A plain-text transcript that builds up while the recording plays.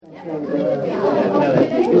Well,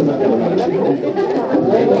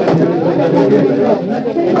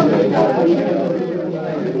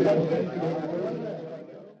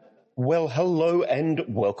 hello and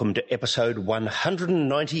welcome to episode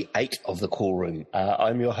 198 of The Call Room.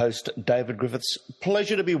 I'm your host, David Griffiths.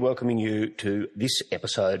 Pleasure to be welcoming you to this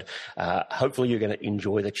episode. Hopefully you're going to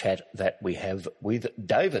enjoy the chat that we have with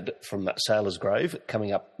David from Sailors Grave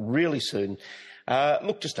coming up really soon.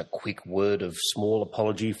 Look, just a quick word of small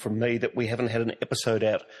apology from me that we haven't had an episode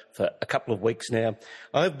out for a couple of weeks now.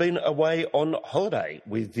 I've been away on holiday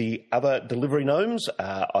with the other delivery gnomes,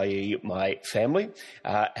 i.e. my family.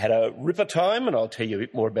 Had a ripper time, and I'll tell you a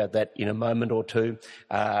bit more about that in a moment or two.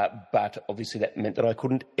 But obviously that meant that I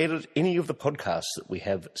couldn't edit any of the podcasts that we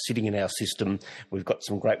have sitting in our system. We've got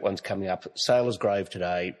some great ones coming up. Sailors Grave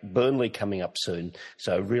today, Burnley coming up soon.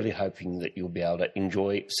 So really hoping that you'll be able to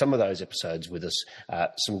enjoy some of those episodes with us.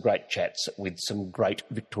 Some great chats with some great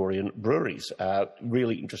Victorian breweries.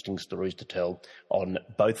 Really interesting stories to tell on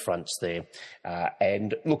both fronts there.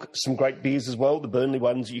 And look, some great beers as well. The Burnley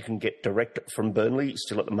ones you can get direct from Burnley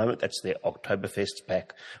still at the moment. That's their Oktoberfest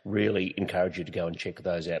pack. Really encourage you to go and check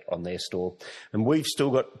those out on their store. And we've still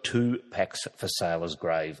got 2 packs for Sailors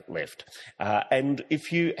Grave left. And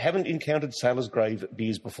if you haven't encountered Sailors Grave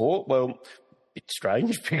beers before, well, bit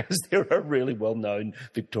strange because they're a really well-known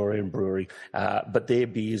Victorian brewery, but their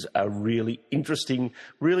beers are really interesting,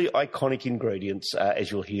 really iconic ingredients, as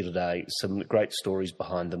you'll hear today. Some great stories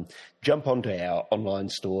behind them. Jump onto our online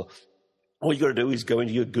store. All you got to do is go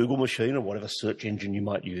into your Google machine or whatever search engine you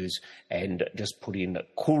might use and just put in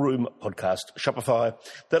Cool Room Podcast Shopify.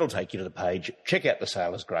 That'll take you to the page. Check out the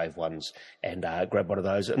Sailors Grave ones and grab one of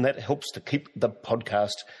those, and that helps to keep the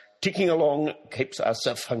podcast ticking along, keeps us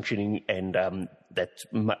functioning, and that's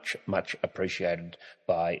much, much appreciated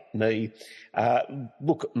by me.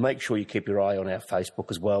 Look, make sure you keep your eye on our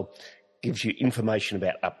Facebook as well. Gives you information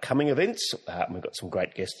about upcoming events. We've got some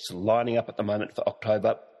great guests lining up at the moment for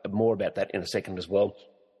October. More about that in a second as well.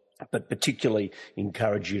 But particularly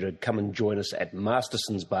encourage you to come and join us at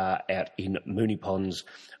Masterson's Bar out in Moonee Ponds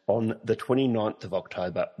on the 29th of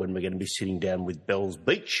October when we're going to be sitting down with Bells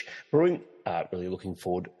Beach Brewing. Really looking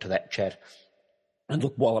forward to that chat. And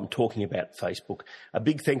look, while I'm talking about Facebook, a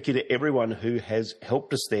big thank you to everyone who has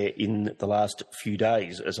helped us there in the last few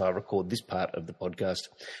days as I record this part of the podcast.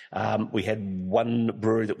 We had one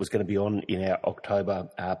brewery that was going to be on in our October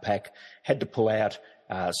pack, had to pull out.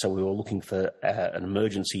 So we were looking for an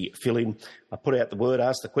emergency fill-in. I put out the word,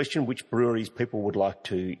 asked the question, which breweries people would like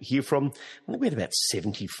to hear from. I think we had about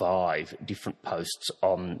 75 different posts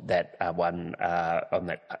on that on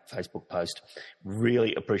that Facebook post.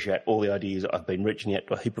 Really appreciate all the ideas. I've been reaching out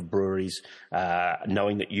to a heap of breweries.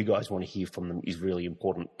 Knowing that you guys want to hear from them is really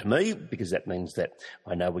important to me because that means that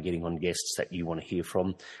I know we're getting on guests that you want to hear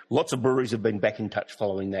from. Lots of breweries have been back in touch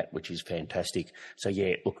following that, which is fantastic. So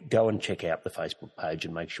yeah, look, go and check out the Facebook page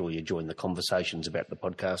and make sure you join the conversations about the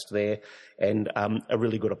podcast there. And a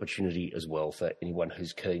really good opportunity as well for anyone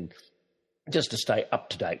who's keen just to stay up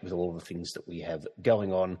to date with all of the things that we have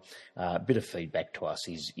going on. A bit of feedback to us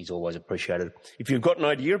is always appreciated. If you've got an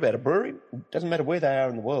idea about a brewery, doesn't matter where they are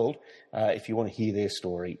in the world, if you want to hear their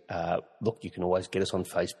story, look, you can always get us on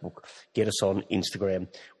Facebook, get us on Instagram,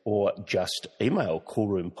 or just email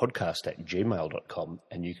coolroompodcast@gmail.com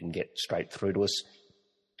and you can get straight through to us.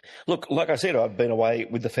 Look, like I said, I've been away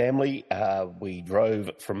with the family. We drove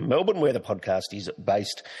from Melbourne, where the podcast is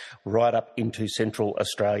based, right up into Central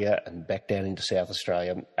Australia and back down into South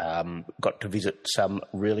Australia. Got to visit some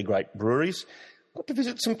really great breweries. Got to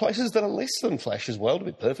visit some places that are less than flash as well, to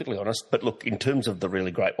be perfectly honest. But look, in terms of the really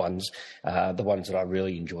great ones, the ones that I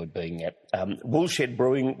really enjoyed being at, Woolshed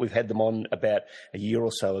Brewing, we've had them on about a year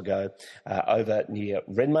or so ago, over near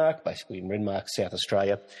Renmark, basically in Renmark, South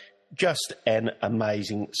Australia. Just an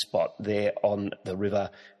amazing spot there on the river,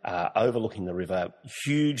 overlooking the river.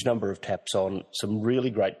 Huge number of taps on, some really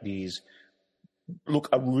great beers. Look,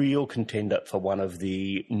 a real contender for one of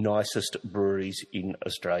the nicest breweries in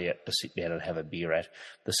Australia to sit down and have a beer at.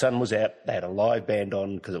 The sun was out. They had a live band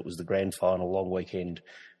on because it was the grand final long weekend.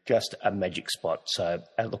 Just a magic spot. So,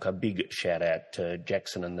 look, a big shout out to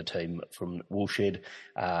Jackson and the team from Woolshed.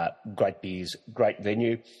 Great beers, great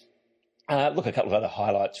venue. Look, a couple of other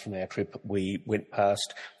highlights from our trip. We went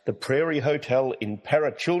past the Prairie Hotel in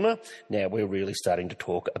Parachilna. Now, we're really starting to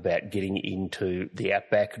talk about getting into the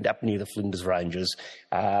outback and up near the Flinders Ranges,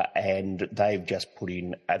 and they've just put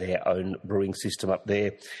in their own brewing system up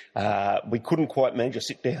there. We couldn't quite manage to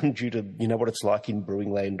sit down due to, you know what it's like in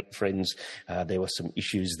brewing land, friends. There were some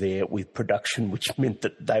issues there with production, which meant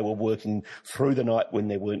that they were working through the night when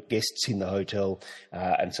there weren't guests in the hotel,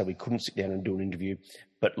 and so we couldn't sit down and do an interview.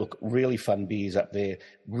 But look, really fun beers up there,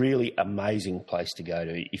 really amazing place to go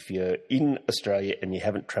to. If you're in Australia and you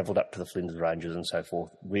haven't travelled up to the Flinders Ranges and so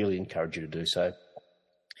forth, really encourage you to do so.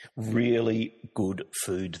 Really good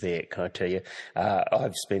food there, can I tell you?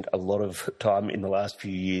 I've spent a lot of time in the last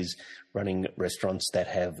few years running restaurants that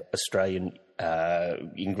have Australian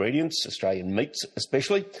ingredients, Australian meats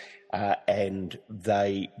especially, and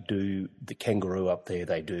they do the kangaroo up there.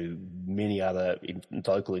 They do many other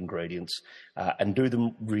local ingredients and do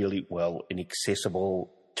them really well in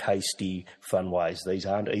accessible, tasty, fun ways. These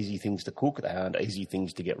aren't easy things to cook. They aren't easy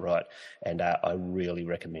things to get right. And I really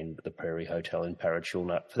recommend the Prairie Hotel in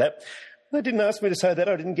Parachulnut for that. They didn't ask me to say that.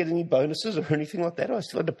 I didn't get any bonuses or anything like that. I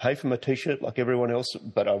still had to pay for my T-shirt like everyone else,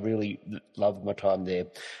 but I really loved my time there,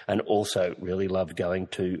 and also really loved going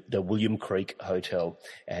to the William Creek Hotel.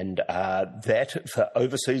 And that, for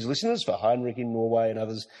overseas listeners, for Heinrich in Norway and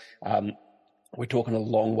others, we're talking a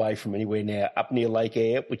long way from anywhere now, up near Lake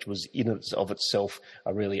Eyre, which was in and of itself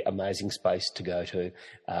a really amazing space to go to.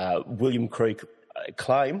 William Creek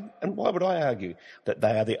claim, and why would I argue, that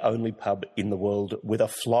they are the only pub in the world with a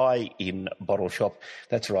fly-in bottle shop.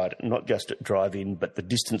 That's right, not just drive-in, but the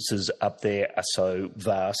distances up there are so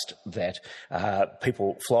vast that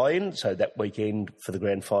people fly in. So that weekend for the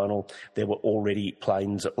grand final, there were already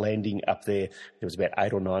planes landing up there. There was about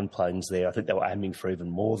 8 or 9 planes there. I think they were aiming for even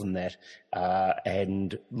more than that.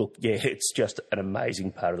 And look, yeah, it's just an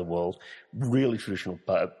amazing part of the world. Really traditional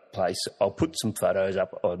place. I'll put some photos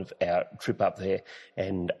up of our trip up there,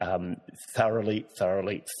 and thoroughly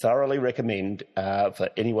recommend for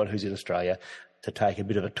anyone who's in Australia to take a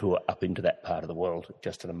bit of a tour up into that part of the world.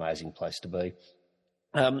 Just an amazing place to be.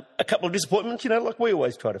 A couple of disappointments, like we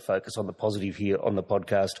always try to focus on the positive here on the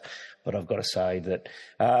podcast, but I've got to say that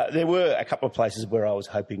there were a couple of places where I was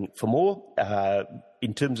hoping for more.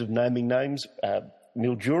 In terms of naming names,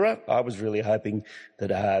 Mildura, I was really hoping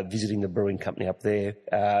that visiting the brewing company up there,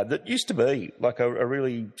 that used to be like a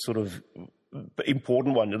really sort of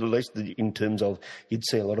important one, at least in terms of you'd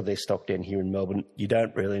see a lot of their stock down here in Melbourne. You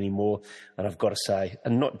don't really anymore. And I've got to say,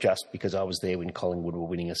 and not just because I was there when Collingwood were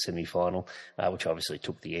winning a semi-final, which obviously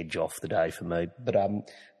took the edge off the day for me, but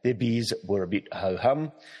their beers were a bit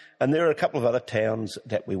ho-hum. And there are a couple of other towns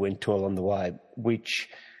that we went to along the way, which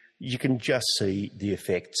you can just see the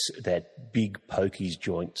effects that big pokies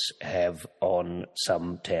joints have on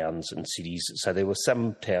some towns and cities. So there were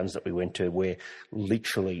some towns that we went to where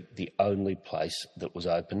literally the only place that was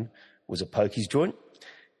open was a pokies joint,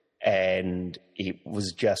 and it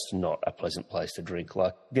was just not a pleasant place to drink.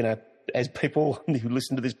 Like, as people who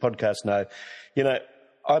listen to this podcast know,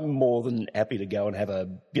 I'm more than happy to go and have a,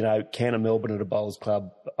 can of Melbourne at a bowls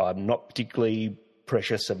club. I'm not particularly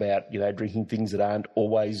precious about, drinking things that aren't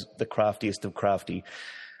always the craftiest of crafty.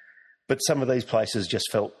 But some of these places just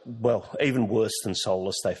felt, even worse than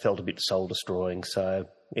soulless. They felt a bit soul-destroying. So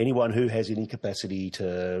anyone who has any capacity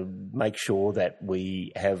to make sure that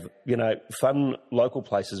we have, fun local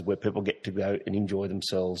places where people get to go and enjoy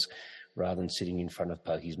themselves rather than sitting in front of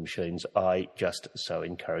pokies machines, I just so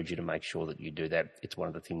encourage you to make sure that you do that. It's one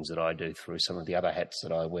of the things that I do through some of the other hats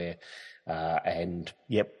that I wear.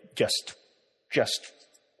 Just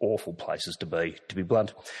awful places to be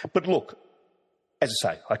blunt. But look, as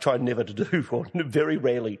I say, I try never to do, or very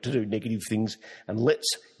rarely to do negative things, and let's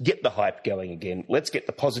get the hype going again. Let's get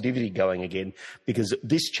the positivity going again, because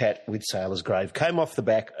this chat with Sailor's Grave came off the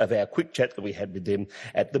back of our quick chat that we had with them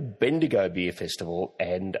at the Bendigo Beer Festival,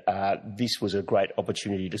 and this was a great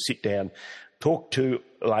opportunity to sit down, talk to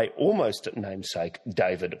almost namesake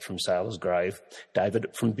David from Sailor's Grave, David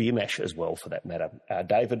from Beer Mash as well, for that matter.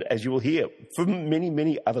 David, as you will hear, from many,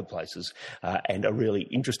 many other places, and a really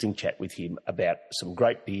interesting chat with him about some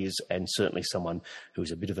great beers, and certainly someone who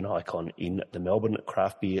is a bit of an icon in the Melbourne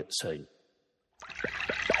craft beer scene.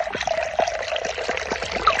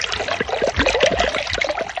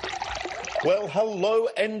 Well, hello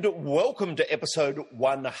and welcome to episode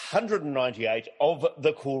 198 of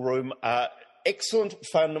The Cool Room. Excellent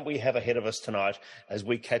fun we have ahead of us tonight as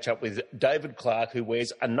we catch up with David Clark, who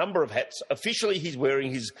wears a number of hats. Officially, he's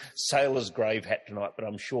wearing his Sailor's Grave hat tonight, but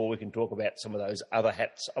I'm sure we can talk about some of those other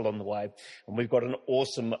hats along the way. And we've got an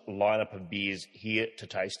awesome lineup of beers here to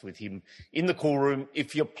taste with him in the Cool Room.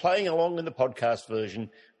 If you're playing along in the podcast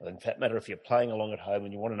version, in fact matter, if you're playing along at home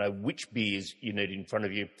and you want to know which beers you need in front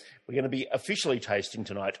of you, we're going to be officially tasting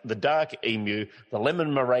tonight the Dark Emu, the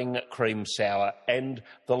Lemon Meringue Cream Sour, and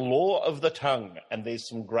the Law of the Tongue. And there's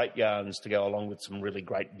some great yarns to go along with some really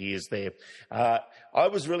great beers there. I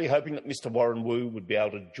was really hoping that Mr. Warren Wu would be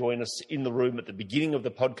able to join us in the room at the beginning of the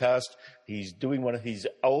podcast. He's doing one of his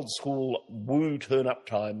old school Wu turn-up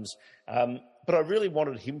times. but I really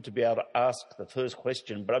wanted him to be able to ask the first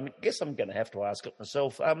question, but I guess I'm going to have to ask it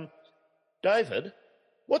myself. David,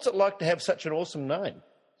 what's it like to have such an awesome name?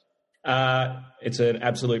 It's an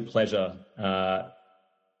absolute pleasure.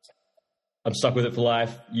 I'm stuck with it for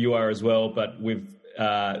life. You are as well, but we've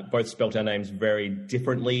both spelt our names very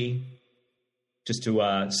differently just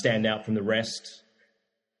to stand out from the rest.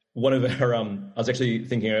 One of our, I was actually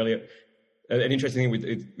thinking earlier, an interesting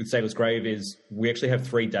thing with Sailor's Grave is we actually have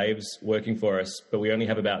 3 Daves working for us, but we only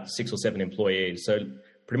have about 6 or 7 employees. So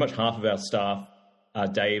pretty much half of our staff are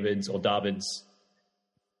Davids or Davids,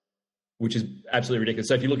 which is absolutely ridiculous.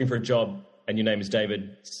 So if you're looking for a job and your name is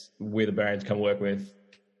David, we're the brand to come work with.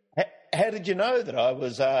 How did you know that I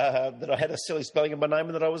was that I had a silly spelling of my name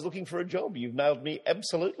and that I was looking for a job? You've nailed me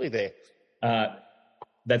absolutely there.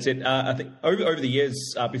 That's it. I think over the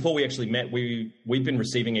years, before we actually met, we've been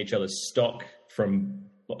receiving each other's stock from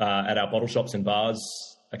at our bottle shops and bars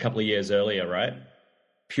a couple of years earlier, right?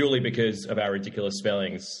 Purely because of our ridiculous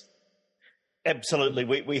spellings. Absolutely.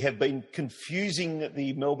 We have been confusing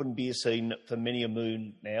the Melbourne beer scene for many a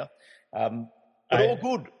moon now. But all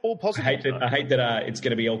good, all positive. I hate that it's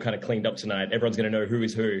going to be all kind of cleaned up tonight. Everyone's going to know who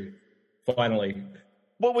is who, finally.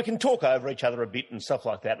 Well, we can talk over each other a bit and stuff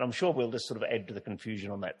like that, and I'm sure we'll just sort of add to the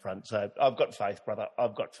confusion on that front. So I've got faith, brother.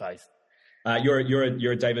 I've got faith. You're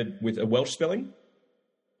a David with a Welsh spelling?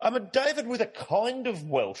 I'm a David with a kind of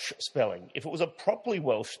Welsh spelling. If it was a properly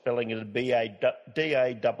Welsh spelling, it'd be a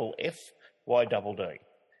D-A-F-F-Y-D-D.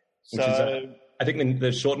 So I think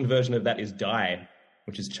the shortened version of that is Di,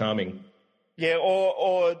 which is charming. Yeah,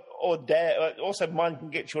 or Dav. Also, mine can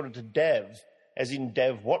get shortened to Dav, as in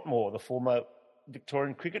Dav Watmore, the former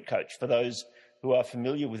Victorian cricket coach, for those who are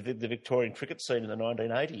familiar with the Victorian cricket scene in the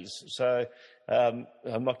 1980s. So I'm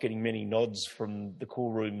not getting many nods from the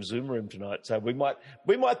Cool Room Zoom room tonight. So we might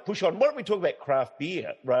push on. Why don't we talk about craft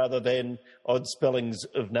beer rather than odd spellings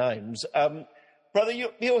of names? Brother,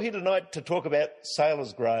 you're here tonight to talk about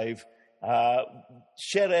Sailor's Grave.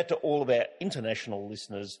 Shout out to all of our international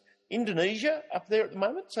listeners. Indonesia up there at the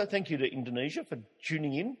moment, so thank you to Indonesia for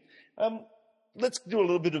tuning in. Let's do a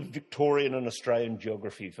little bit of Victorian and Australian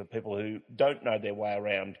geography for people who don't know their way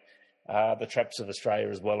around the traps of Australia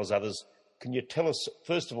as well as others. Can you tell us,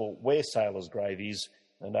 first of all, where Sailor's Grave is?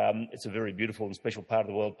 And it's a very beautiful and special part of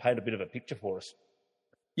the world. Paint a bit of a picture for us.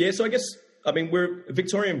 Yeah, so we're a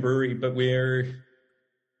Victorian brewery, but we're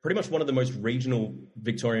pretty much one of the most regional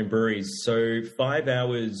Victorian breweries. So 5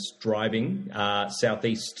 hours driving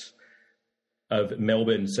southeast of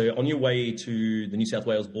Melbourne. So on your way to the New South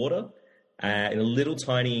Wales border, in a little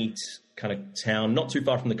tiny kind of town, not too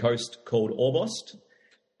far from the coast, called Orbost,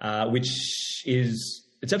 which is,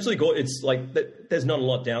 it's absolutely gorgeous. It's like, there's not a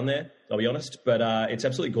lot down there, I'll be honest, but it's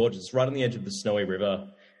absolutely gorgeous. It's right on the edge of the Snowy River,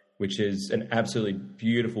 which is an absolutely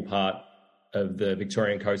beautiful part of the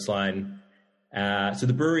Victorian coastline. So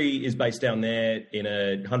the brewery is based down there in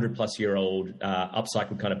a 100-plus-year-old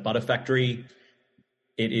upcycled kind of butter factory.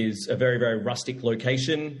 It is a very, very rustic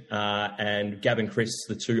location, and Gab and Chris,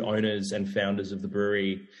 the 2 owners and founders of the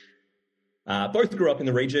brewery, both grew up in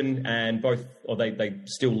the region, and they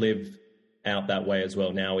still live out that way as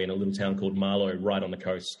well now in a little town called Marlow, right on the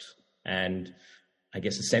coast. And I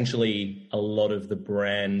guess essentially a lot of the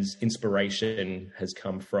brand's inspiration has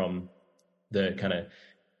come from the kind of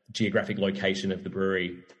geographic location of the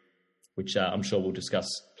brewery, which I'm sure we'll discuss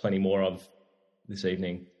plenty more of this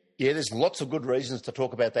evening. Yeah, there's lots of good reasons to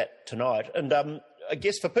talk about that tonight. And I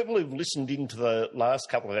guess for people who've listened into the last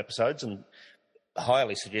couple of episodes, and I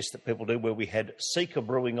highly suggest that people do, where we had Seeker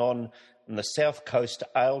Brewing on the South Coast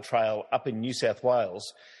Ale Trail up in New South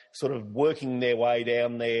Wales, sort of working their way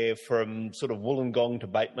down there from sort of Wollongong to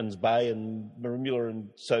Bateman's Bay and Marimula and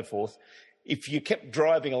so forth. If you kept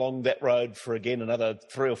driving along that road for, again, another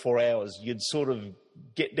 3 or 4 hours, you'd sort of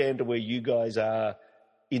get down to where you guys are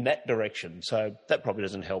in that direction. So that probably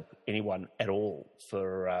doesn't help anyone at all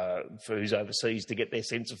for who's overseas to get their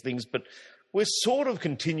sense of things. But we're sort of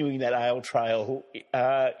continuing that ale trail,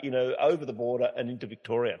 over the border and into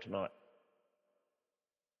Victoria tonight.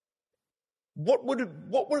 What would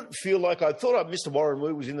it feel like? I thought Mr. Warren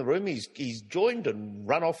Wu was in the room. He's joined and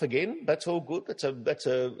run off again. That's all good.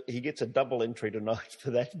 He gets a double entry tonight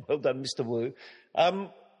for that. Well done, Mr. Wu.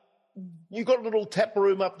 You've got a little tap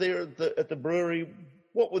room up there at the brewery.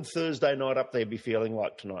 What would Thursday night up there be feeling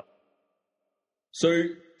like tonight? So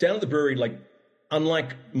down at the brewery,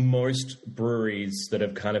 unlike most breweries that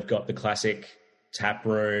have kind of got the classic tap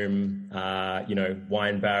room,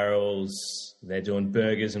 wine barrels, they're doing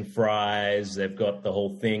burgers and fries, they've got the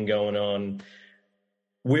whole thing going on.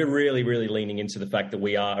 We're really, really leaning into the fact that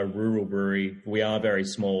we are a rural brewery. We are very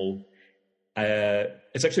small.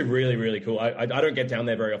 It's actually really, really cool. I don't get down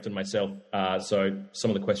there very often myself, so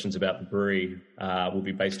some of the questions about the brewery will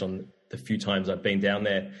be based on the few times I've been down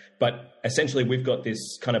there. But essentially, we've got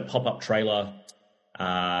this kind of pop-up trailer,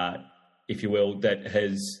 if you will, that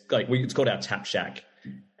has it's called our Tap Shack.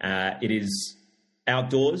 It is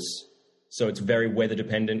outdoors, so it's very weather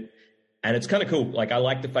dependent, and it's kind of cool. Like, I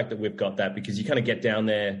like the fact that we've got that, because you kind of get down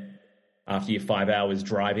there after your 5 hours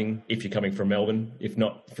driving, if you're coming from Melbourne. If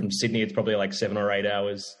not from Sydney, it's probably like 7 or 8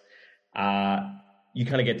 hours. You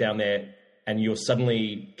kind of get down there and you're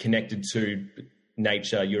suddenly connected to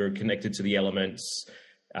nature. You're connected to the elements.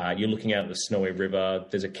 You're looking out at the snowy river.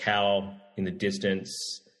 There's a cow in the distance.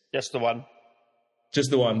 Just the one.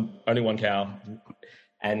 Just the one. Only one cow.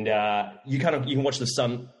 And you can watch the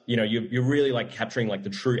sun. You know, you're really like capturing like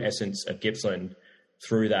the true essence of Gippsland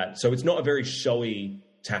through that. So it's not a very showy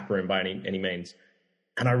tap room by any means.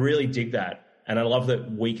 And I really dig that. And I love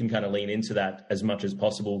that we can kind of lean into that as much as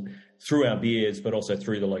possible through our beers, but also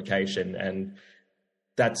through the location. And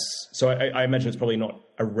I imagine it's probably not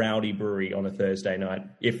a rowdy brewery on a Thursday night.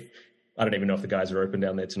 I don't even know if the guys are open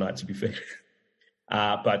down there tonight, to be fair.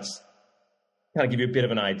 But kind of give you a bit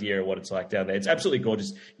of an idea of what it's like down there. It's absolutely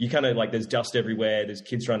gorgeous. You kind of like, there's dust everywhere. There's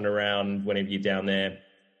kids running around whenever you're down there.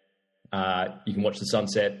 You can watch the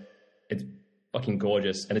sunset. It's fucking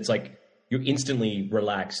gorgeous. And it's like, you're instantly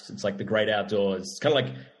relaxed. It's like the great outdoors. It's kind of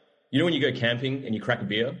like, you know, when you go camping and you crack a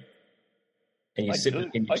beer and you sit in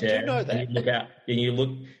your chair, I do know that. And you look out and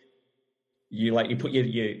you put your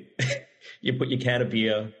you put your can of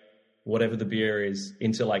beer, whatever the beer is,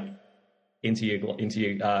 into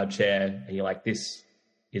your chair, and you're like, this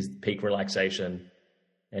is peak relaxation.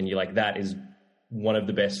 And you're like, that is one of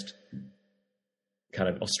the best kind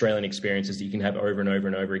of Australian experiences that you can have over and over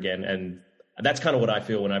and over again. And that's kind of what I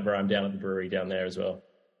feel whenever I'm down at the brewery down there as well.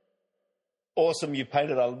 Awesome. You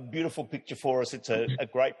painted a beautiful picture for us. It's a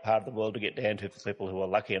great part of the world to get down to for people who are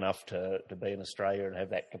lucky enough to be in Australia and have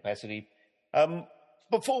that capacity.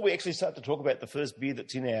 Before we actually start to talk about the first beer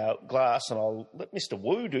that's in our glass, and I'll let Mr.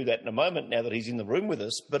 Wu do that in a moment now that he's in the room with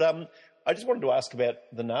us, but I just wanted to ask about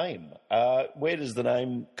the name. Where does the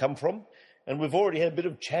name come from? And we've already had a bit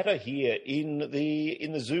of chatter here in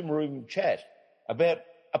the Zoom room chat about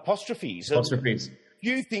apostrophes. Apostrophes.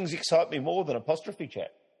 Few things excite me more than apostrophe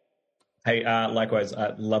chat. Hey, likewise,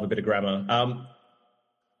 I love a bit of grammar.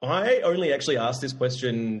 I only actually asked this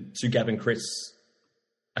question to Gavin Chris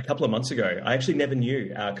a couple of months ago. I actually never knew,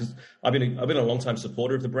 because I've been a long-time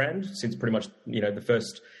supporter of the brand since pretty much, you know, the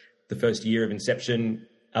first year of inception.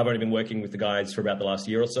 I've only been working with the guys for about the last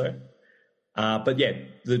year or so. But yeah,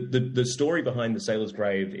 the story behind the Sailor's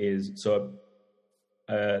Grave is, so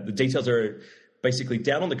the details are basically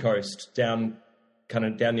down on the coast, down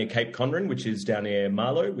near Cape Conran, which is down near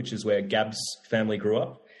Marlow, which is where Gab's family grew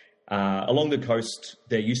up. Along the coast,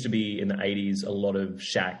 there used to be in the 80s a lot of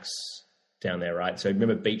shacks down there, right? So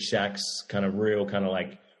remember beach shacks, kind of real, kind of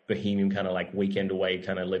like bohemian, kind of like weekend away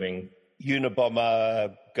kind of living.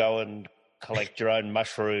 Unabomber, go and collect your own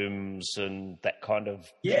mushrooms and that kind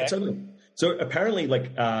of... Yeah, shack. totally. So apparently,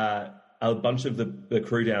 like, a bunch of the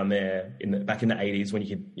crew down there back in the 80s,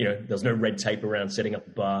 when there's no red tape around setting up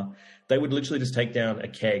a bar, they would literally just take down a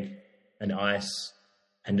keg and ice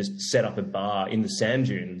and just set up a bar in the sand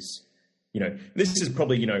dunes. You know, this is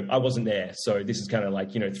probably, you know, I wasn't there, so this is kind of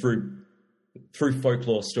like, you know, through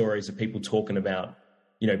folklore stories of people talking about,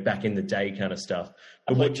 you know, back in the day kind of stuff.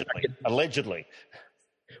 But Allegedly.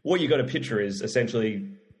 What you got to picture is essentially,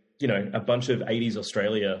 you know, a bunch of 80s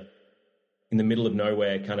Australia in the middle of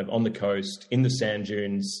nowhere, kind of on the coast, in the sand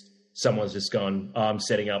dunes. Someone's just gone, I'm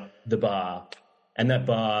setting up the bar. And that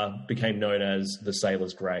bar became known as the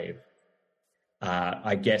Sailor's Grave.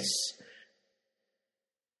 I guess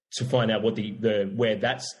to find out what where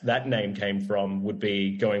that name came from would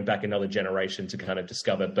be going back another generation to kind of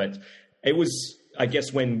discover. But it was, I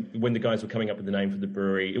guess, when the guys were coming up with the name for the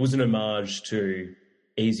brewery, it was an homage to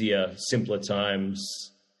easier, simpler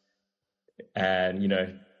times. And, you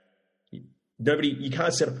know, you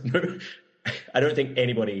can't set up, I don't think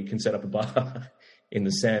anybody can set up a bar in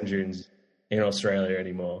the sand dunes in Australia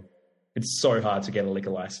anymore. It's so hard to get a liquor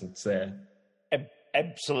license there.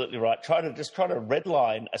 Absolutely right. Try to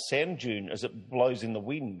redline a sand dune as it blows in the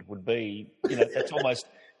wind would be, you know, that's almost,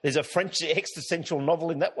 there's a French existential novel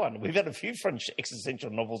in that one. We've had a few French existential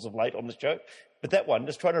novels of late on the show, but that one,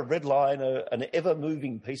 just trying to redline an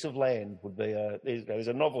ever-moving piece of land would be, there's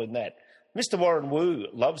a novel in that. Mr. Warren Wu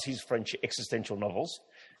loves his French existential novels.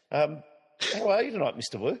 How are you tonight,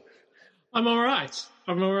 Mr. Wu? I'm all right.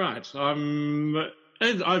 I'm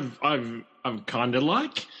kind of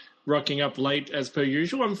like rocking up late as per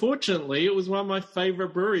usual. Unfortunately, it was one of my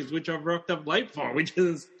favourite breweries, which I've rocked up late for, which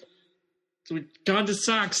kind of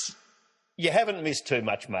sucks. You haven't missed too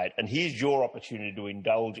much, mate. And here's your opportunity to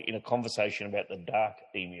indulge in a conversation about the Dark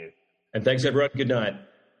Emu. And thanks, everyone. Good night.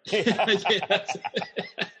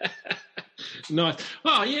 Nice.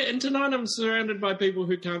 Oh, yeah, and tonight I'm surrounded by people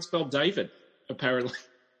who can't spell David, apparently.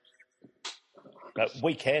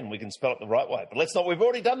 We can spell it the right way, but let's not. We've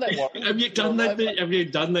already done that one. Have you done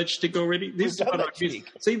that shtick already? This is what I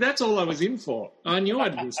missed. See, that's all I was in for. I knew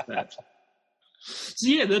I'd missed that. So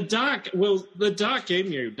yeah, the dark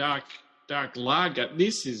emu, dark lager.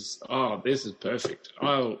 This is perfect.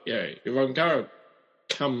 Oh yeah, if I'm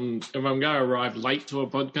going to arrive late to a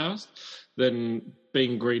podcast, then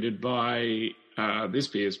being greeted by this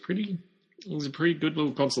beer is a pretty good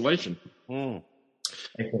little consolation. Mm.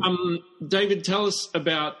 David, tell us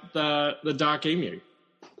about the Dark Emu.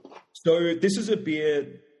 So this is a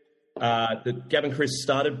beer that Gavin Chris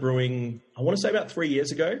started brewing, I want to say about 3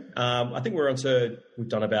 years ago. I think we've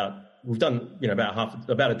done about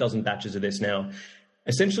a dozen batches of this now.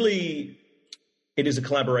 Essentially, it is a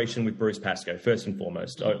collaboration with Bruce Pascoe, first and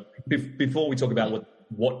foremost. Before we talk about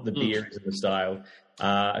what the beer is and the style,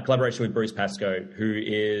 a collaboration with Bruce Pascoe, who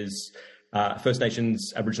is First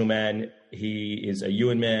Nations Aboriginal man. He is a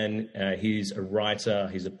Yuin man. He's a writer.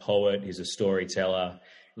 He's a poet. He's a storyteller.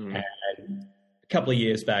 And a couple of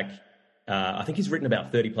years back, I think he's written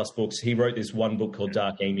about 30 plus books. He wrote this one book called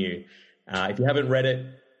Dark Emu. If you haven't read it,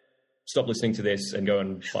 stop listening to this and go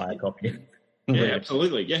and buy a copy. Yeah,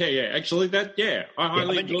 absolutely. Yeah. Actually,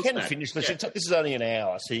 you can finish this. Yeah. This is only an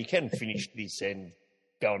hour, so you can finish this and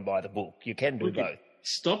go and buy the book. You can do both.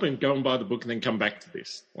 Stop and go and buy the book and then come back to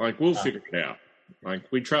this. We'll figure it out.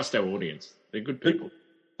 We trust our audience. They're good people.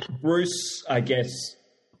 Bruce, I guess,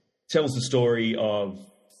 tells the story of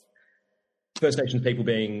First Nations people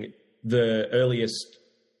being the earliest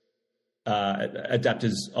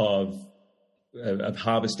adapters of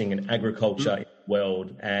harvesting and agriculture in the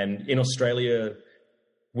world. And in Australia,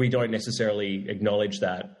 we don't necessarily acknowledge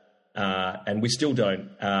that. And we still don't.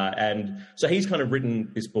 And so he's kind of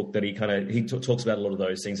written this book that he talks about a lot of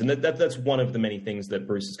those things. And that's one of the many things that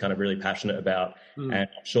Bruce is kind of really passionate about. And I'm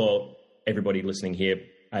sure everybody listening here,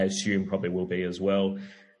 I assume, probably will be as well.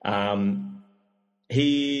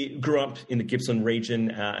 He grew up in the Gippsland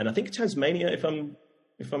region, and I think Tasmania, if I'm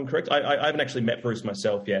correct. I haven't actually met Bruce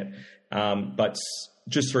myself yet, but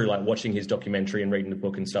just through watching his documentary and reading the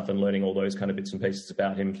book and stuff and learning all those kind of bits and pieces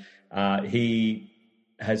about him, he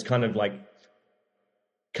has kind of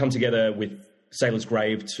come together with Sailor's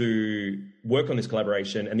Grave to work on this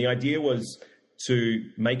collaboration. And the idea was to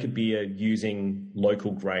make a beer using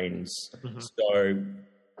local grains. Mm-hmm. So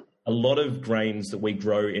a lot of grains that we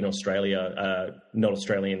grow in Australia are not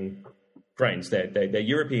Australian grains. They're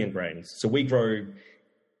European grains. So we grow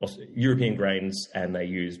European grains and they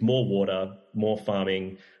use more water, more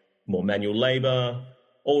farming, more manual labor,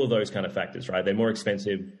 all of those kind of factors, right? They're more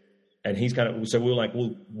expensive. And so we were like,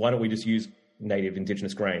 well, why don't we just use native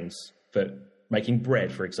indigenous grains for making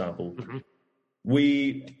bread, for example? Mm-hmm.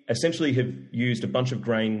 We essentially have used a bunch of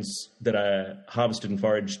grains that are harvested and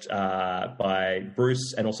foraged by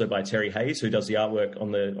Bruce and also by Terry Hayes, who does the artwork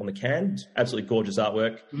on the can. Absolutely gorgeous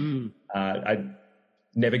artwork. I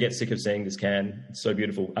never get sick of seeing this can. It's so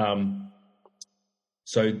beautiful.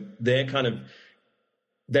 So they've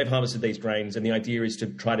harvested these grains, and the idea is to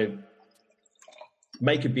try to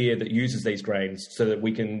make a beer that uses these grains so that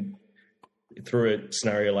we can, through a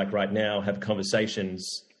scenario like right now, have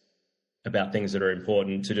conversations about things that are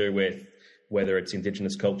important to do with whether it's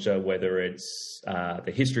Indigenous culture, whether it's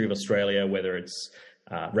the history of Australia, whether it's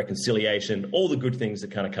reconciliation, all the good things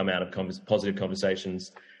that kind of come out of positive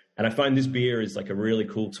conversations. And I find this beer is a really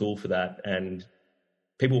cool tool for that. And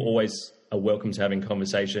people always are welcome to having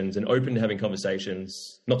conversations and open to having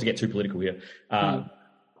conversations, not to get too political here,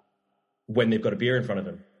 when they've got a beer in front of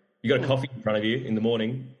them. You got a coffee in front of you in the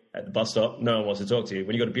morning at the bus stop, no one wants to talk to you.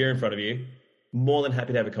 When you got a beer in front of you, more than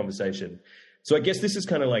happy to have a conversation. So I guess this is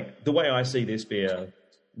kind of the way I see this beer,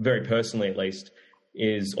 very personally at least,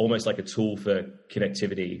 is almost like a tool for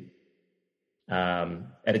connectivity. And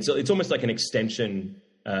it's almost like an extension,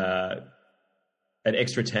 an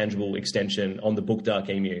extra tangible extension on the book Dark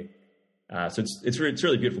Emu. So it's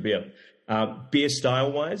really beautiful beer. Beer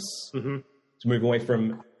style-wise, to move away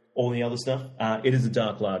from all the other stuff, it is a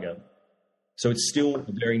dark lager. So it's still a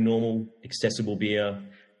very normal, accessible beer.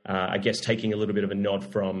 I guess taking a little bit of a nod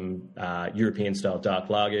from European-style dark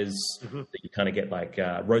lagers, that you kind of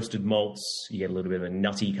get roasted malts, you get a little bit of a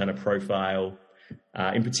nutty kind of profile.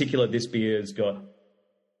 In particular, this beer's got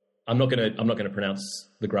I'm not gonna pronounce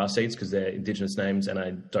the grass seeds because they're indigenous names, and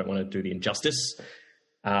I don't want to do the injustice.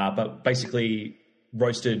 But basically,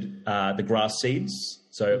 roasted the grass seeds,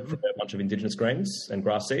 so from a bunch of indigenous grains and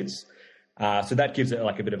grass seeds. So that gives it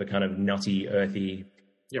like a bit of a kind of nutty, earthy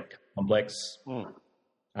complex.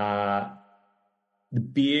 The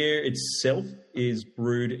beer itself is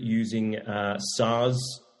brewed using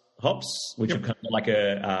SARS hops, which are kind of like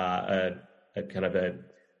a kind of a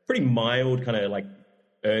pretty mild, kind of like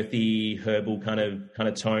earthy, herbal kind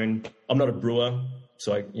of tone. I'm not a brewer,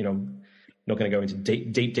 so not going to go into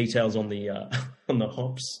deep details on the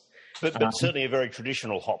hops. But certainly a very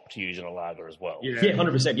traditional hop to use in a lager as well. Yeah,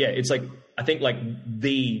 100%. Yeah, it's like I think like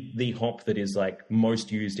the hop that is like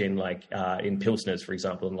most used in like in pilsners, for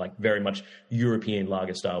example, and like very much European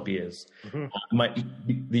lager style beers.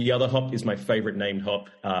 The other hop is my favorite named hop,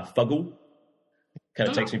 Fuggle. Kind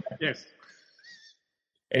of takes me back. Yes.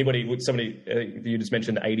 Somebody, you just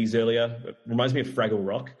mentioned the 80s earlier. It reminds me of Fraggle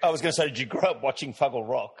Rock. I was going to say, did you grow up watching Fraggle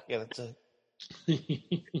Rock? Yeah, that's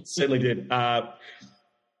certainly did.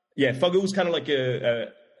 Fuggle's kind of like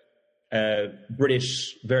a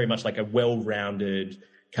British, very much like a well-rounded,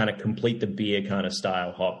 kind of complete the beer kind of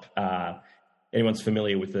style hop. Anyone's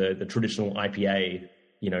familiar with the traditional IPA,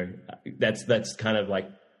 that's kind of like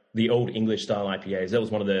the old English style IPAs. That was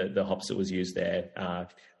one of the hops that was used there. A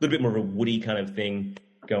little bit more of a woody kind of thing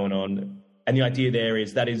going on. And the idea there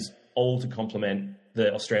is that is all to complement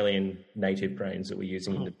the Australian native grains that we're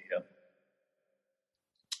using in the beer.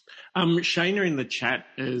 Shayna in the chat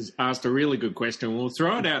has asked a really good question. We'll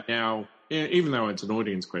throw it out now, even though it's an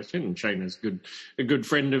audience question, and Shayna's a good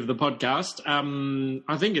friend of the podcast.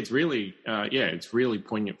 I think it's really, it's really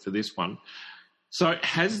poignant for this one. So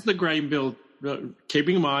has the grain bill,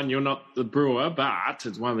 keeping in mind you're not the brewer, but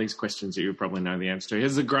it's one of these questions that you probably know the answer to.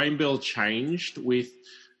 Has the grain bill changed with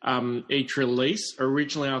each release?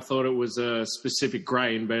 Originally, I thought it was a specific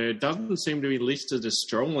grain, but it doesn't seem to be listed as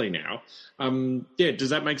strongly now. Does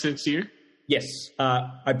that make sense to you? Yes,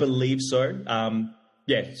 I believe so.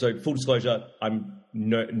 So full disclosure, I'm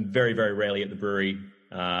very, very rarely at the brewery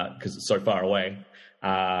because it's so far away,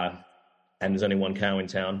 and there's only one cow in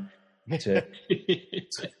town.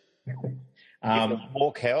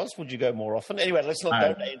 More cows? Would you go more often? Anyway, let's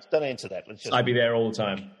not don't answer that. I'd be there all the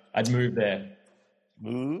time. I'd move there.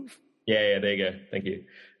 Move? Yeah, there you go. Thank you.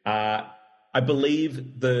 I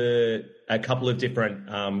believe a couple of different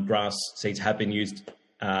grass seeds have been used,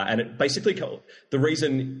 and it basically the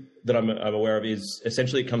reason that I'm aware of is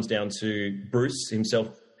essentially it comes down to Bruce himself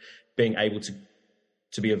being able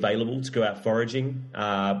to be available to go out foraging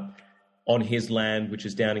on his land, which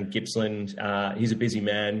is down in Gippsland. He's a busy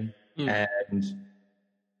man, and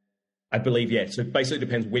I believe, so it basically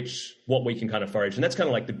depends what we can kind of forage. And that's kind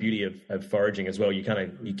of like the beauty of foraging as well. You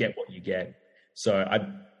get what you get. So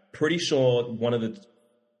I'm pretty sure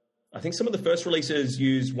I think some of the first releases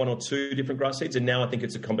use one or two different grass seeds, and now I think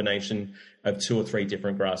it's a combination of 2 or 3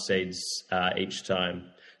 different grass seeds each time.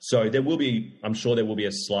 So I'm sure there will be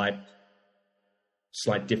a slight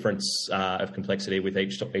difference of complexity with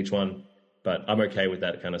each one, but I'm okay with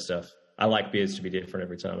that kind of stuff. I like beers to be different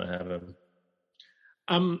every time I have them.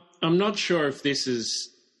 I'm not sure if this is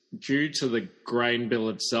due to the grain bill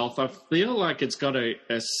itself. I feel like it's got a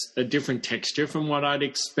different texture from what I'd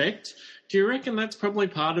expect. Do you reckon that's probably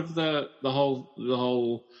part of the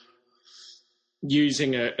whole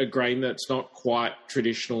using a grain that's not quite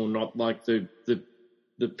traditional, not like the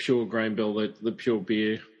pure grain bill, the pure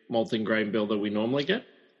beer malting grain bill that we normally get?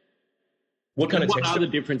 What are the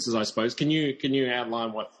differences, I suppose? Can you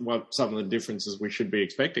outline what some of the differences we should be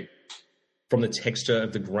expecting? From the texture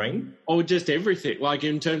of the grain? Or just everything, like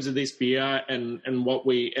in terms of this beer and what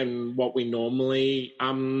we normally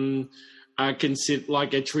consider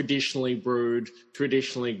like a traditionally brewed,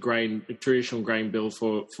 traditional grain bill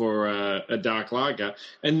for a dark lager.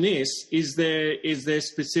 And this, is there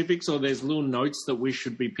specifics or there's little notes that we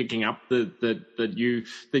should be picking up that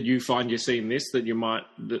you find you're seeing this that you might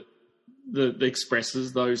that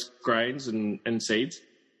expresses those grains and seeds?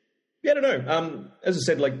 Yeah, I don't know. As I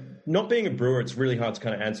said, like not being a brewer, it's really hard to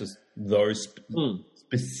kind of answer those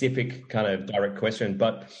specific kind of direct question.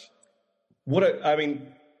 But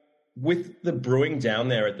with the brewing down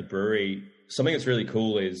there at the brewery, something that's really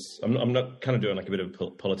cool is I'm not kind of doing like a bit of a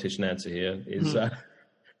politician answer here. Is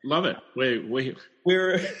love it.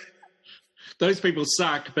 We're those people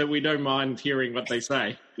suck, but we don't mind hearing what they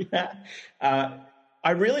say. I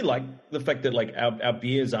really like the fact that like our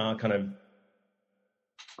beers are kind of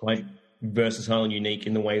quite versatile and unique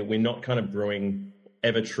in the way that we're not kind of brewing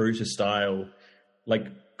ever true to style. Like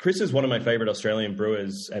Chris is one of my favorite Australian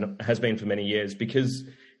brewers and has been for many years because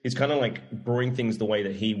he's kind of like brewing things the way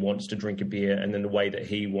that he wants to drink a beer, and then the way that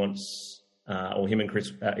he wants, or him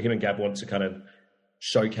and Gab want to kind of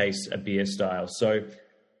showcase a beer style. So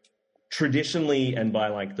traditionally, and by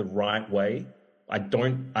like the right way, I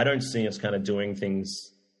don't see us kind of doing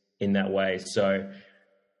things in that way. So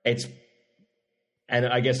and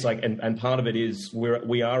I guess like, and part of it is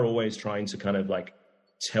we are always trying to kind of like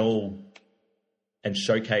tell and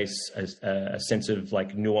showcase a sense of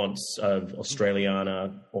like nuance of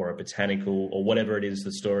Australiana or a botanical or whatever it is,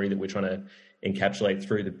 the story that we're trying to encapsulate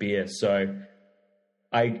through the beer. So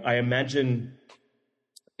I imagine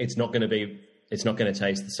it's not going to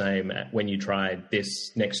taste the same when you try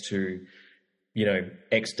this next to, you know,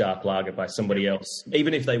 X dark lager by somebody else,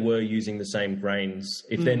 even if they were using the same grains.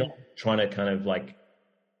 If they're not trying to kind of like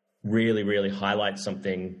really, really highlight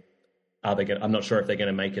something, I'm not sure if they're going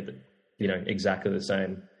to make it, you know, exactly the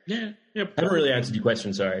same. Yeah. I haven't really answered your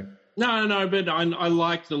question, sorry. No, but I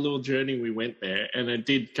like the little journey we went there, and it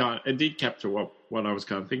did capture what I was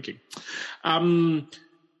kind of thinking. I'm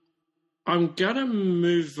gonna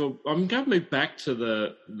move back to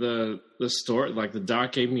the story, like the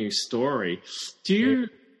Dark Emu story.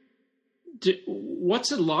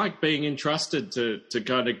 What's it like being entrusted to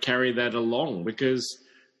kind of carry that along? Because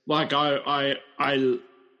like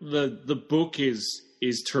the book is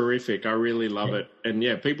terrific. I really love it. And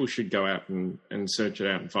yeah, people should go out and search it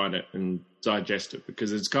out and find it and digest it,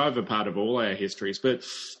 because it's kind of a part of all our histories. But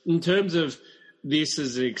in terms of this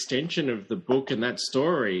as an extension of the book and that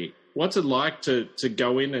story, what's it like to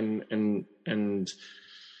go in and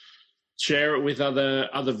share it with other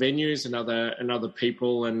venues and other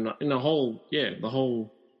people, and in the whole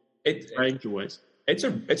range of ways?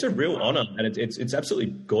 It's a real honor, and it's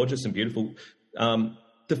absolutely gorgeous and beautiful.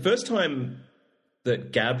 The first time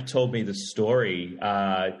that Gab told me the story,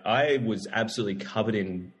 I was absolutely covered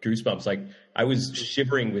in goosebumps. Like I was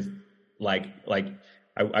shivering with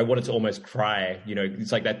I wanted to almost cry. You know,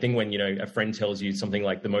 it's like that thing when, you know, a friend tells you something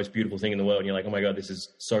like the most beautiful thing in the world, and you're like, oh my God, this is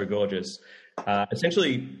so gorgeous.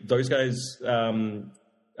 Essentially, those guys, so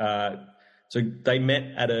they met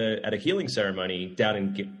at a healing ceremony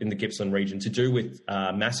down in the Gippsland region to do with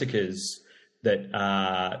massacres that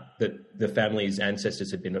the family's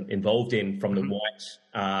ancestors had been involved in from the white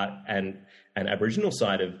and Aboriginal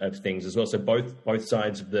side of things as well. So both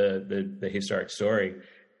sides of the historic story.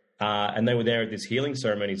 And they were there at this healing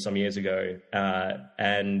ceremony some years ago,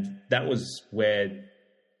 and that was where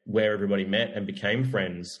everybody met and became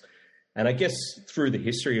friends. And I guess through the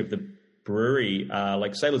history of the brewery,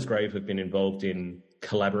 like Sailor's Grave have been involved in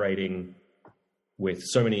collaborating with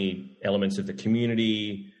so many elements of the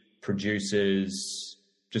community, producers,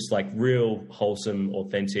 just like real wholesome,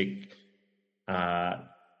 authentic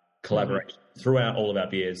collaboration throughout all of our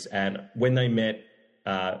beers. And when they met,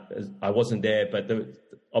 I wasn't there, but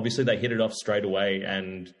obviously they hit it off straight away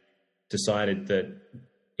and decided that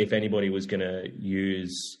if anybody was going to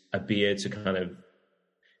use a beer to kind of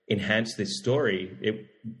enhance this story,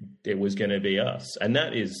 it was going to be us. And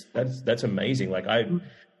that's amazing. Like I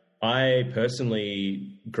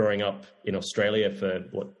personally, growing up in Australia for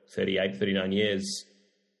 39 years,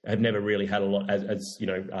 have never really had a lot, as you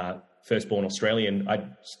know, firstborn Australian, I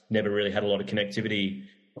never really had a lot of connectivity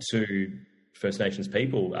to First Nations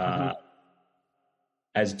people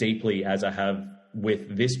as deeply as I have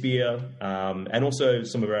with this beer, and also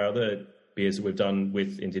some of our other beers that we've done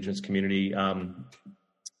with Indigenous community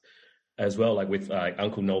as well. Like with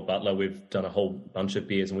Uncle Noel Butler, we've done a whole bunch of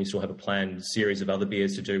beers, and we still have a planned series of other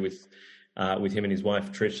beers to do with him and his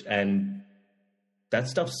wife Trish, and that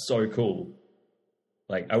stuff's so cool.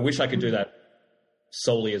 Like I wish I could do that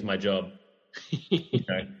solely as my job, you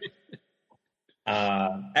know.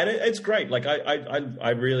 And it's great. Like I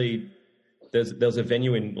really, there's a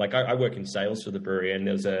venue in, like I work in sales for the brewery, and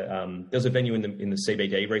there's a venue in the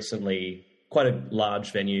CBD recently, quite a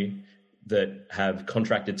large venue that have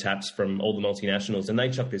contracted taps from all the multinationals, and they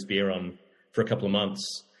chuck this beer on for a couple of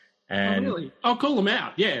months. And really? I'll call them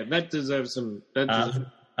out. Yeah, that deserves some.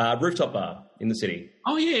 Rooftop bar in the city.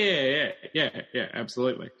 Oh yeah,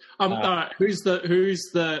 absolutely. Who's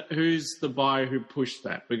the buyer who pushed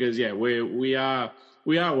that? Because we are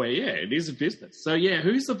where it is a business. So yeah,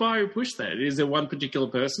 who's the buyer who pushed that? Is there one particular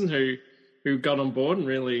person who got on board and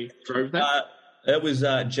really drove that? It was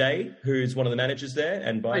Jay, who's one of the managers there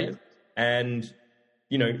and buyers, and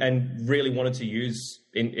you know, and really wanted to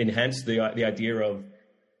enhance the idea of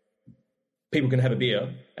people can have a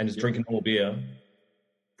beer and just drink a normal beer.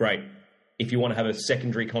 Great. If you want to have a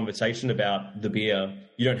secondary conversation about the beer,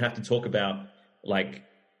 you don't have to talk about, like,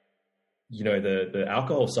 you know, the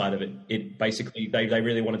alcohol side of it. It basically, they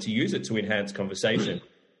really wanted to use it to enhance conversation.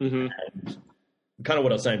 And kind of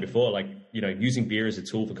what I was saying before, like, using beer as a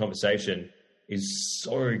tool for conversation is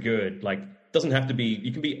so good. Like, doesn't have to be,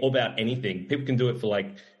 you can be all about anything. People can do it for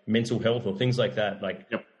like mental health or things like that. Like,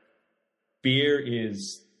 beer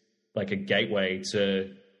is like a gateway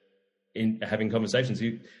to having conversations.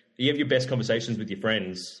 You have your best conversations with your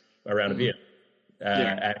friends around a beer.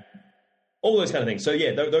 And all those kind of things. So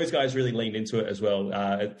yeah, those guys really leaned into it as well,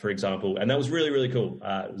 for example. And that was really, really cool.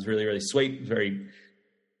 It was really, really sweet. Very,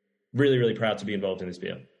 really, really proud to be involved in this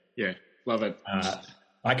beer. Yeah, love it.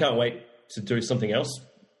 I can't wait to do something else.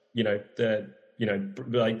 Like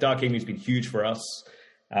Dark Emu's been huge for us.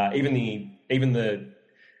 Even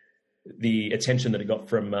the attention that it got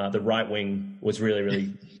from the right wing was really,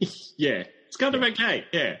 really. Yeah, it's kind of okay.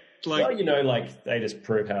 Yeah. Like, like they just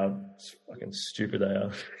prove how fucking stupid they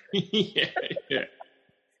are. yeah.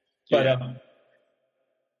 But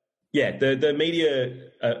the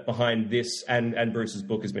media behind this and Bruce's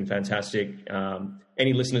book has been fantastic.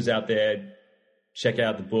 Any listeners out there, check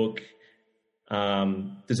out the book.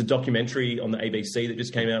 There's a documentary on the ABC that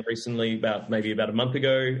just came out recently, about a month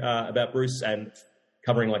ago, about Bruce, and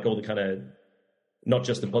covering like all the kind of, not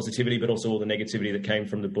just the positivity, but also all the negativity that came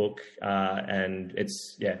from the book. And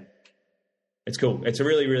it's cool. It's a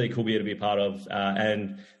really, really cool beer to be a part of.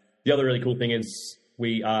 And the other really cool thing is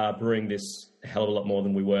we are brewing this a hell of a lot more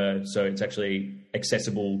than we were. So it's actually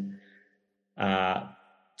accessible to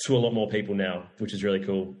a lot more people now, which is really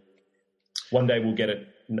cool. One day we'll get it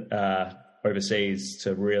overseas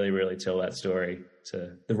to really, really tell that story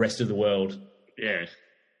to the rest of the world. Yeah.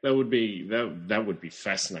 That would be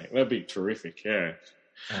fascinating. That'd be terrific. Yeah.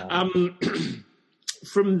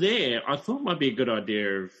 From there, I thought it might be a good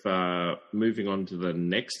idea of moving on to the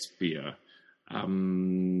next beer.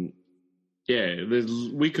 We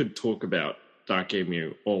could talk about Dark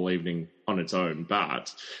Emu all evening on its own,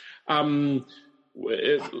 but the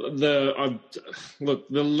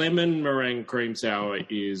lemon meringue cream sour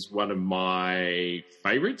is one of my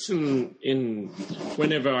favourites in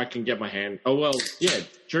whenever I can get my hand.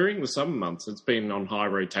 During the summer months, it's been on high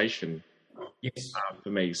rotation. Yes, for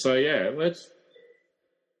me. So yeah,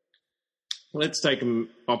 let's take an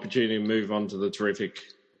opportunity to move on to the terrific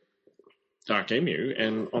Dark Emu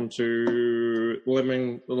and onto the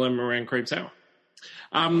lemon meringue cream sour.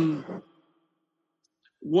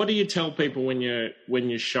 What do you tell people when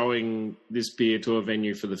you're showing this beer to a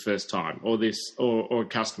venue for the first time, or a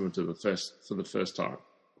customer for the first time?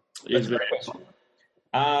 That's a great question.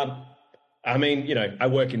 I mean, I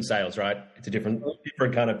work in sales, right? It's a different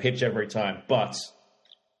kind of pitch every time, but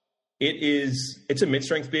it's a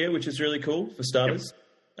mid-strength beer, which is really cool for starters.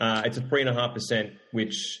 Yep. It's a 3.5%,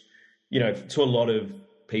 which, to a lot of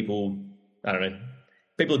people, I don't know,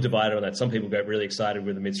 people are divided on that. Some people get really excited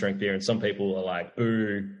with a mid-strength beer, and some people are like,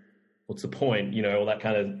 "Ooh, what's the point?" All that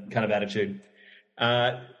kind of attitude.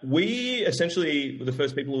 We essentially were the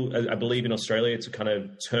first people, I believe, in Australia to kind of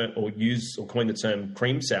coin the term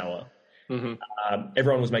cream sour. Mm-hmm.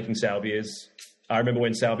 Everyone was making sour beers. I remember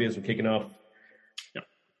when sour beers were kicking off. Yep.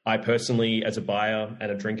 I personally, as a buyer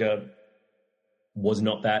and a drinker, was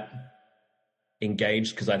not that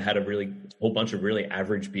engaged because I'd had a whole bunch of really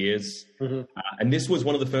average beers. Mm-hmm. And this was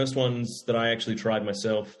one of the first ones that I actually tried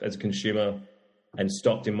myself as a consumer and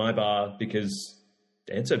stocked in my bar because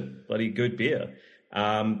it's a bloody good beer.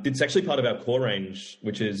 It's actually part of our core range,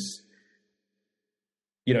 which is,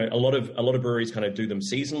 a lot of breweries kind of do them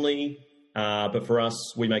seasonally. But for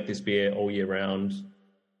us, we make this beer all year round.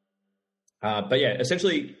 But yeah,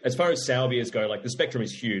 essentially, as far as sour beers go, like the spectrum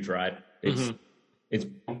is huge, right?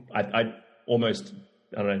 I'd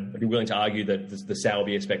be willing to argue that the sour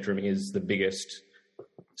beer spectrum is the biggest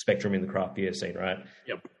spectrum in the craft beer scene, right?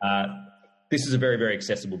 Yep. This is a very, very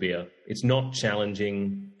accessible beer. It's not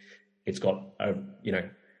challenging. It's got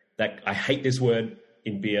I hate this word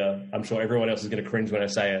in beer. I'm sure everyone else is going to cringe when I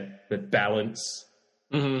say it, but balance.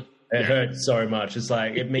 Mm-hmm. It hurts so much. It's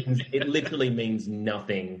like, it literally means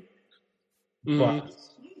nothing. Mm-hmm.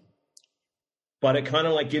 But it kind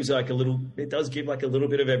of like gives it does give like a little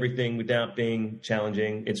bit of everything without being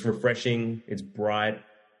challenging. It's refreshing. It's bright.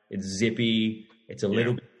 It's zippy. It's a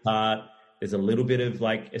little bit tart. There's a little bit of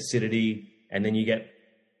like acidity. And then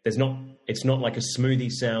it's not like a smoothie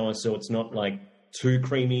sour. So it's not like too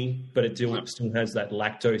creamy, but it still has that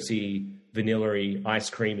lactosey, vanilla-y, ice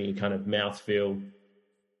creamy kind of mouthfeel.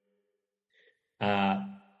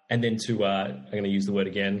 And then I'm going to use the word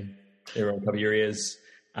again. Everyone cover your ears.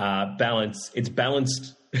 Balance. It's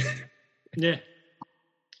balanced. Yeah.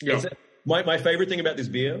 My favorite thing about this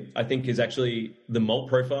beer, I think, is actually the malt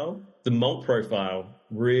profile. The malt profile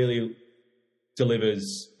really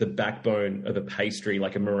delivers the backbone of a pastry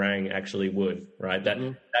like a meringue actually would, right? That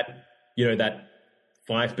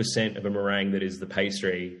 5% of a meringue that is the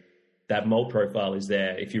pastry, that malt profile is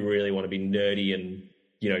there. If you really want to be nerdy and,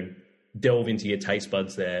 delve into your taste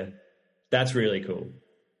buds there, that's really cool.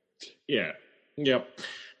 Yeah. Yep.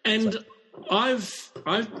 And I've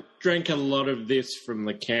drank a lot of this from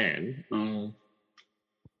the can.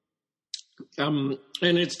 And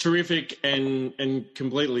it's terrific and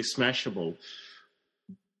completely smashable.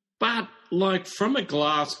 But like from a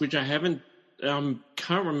glass, which I haven't,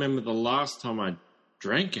 can't remember the last time I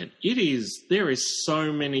drank it. There is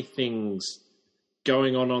so many things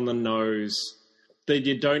going on the nose that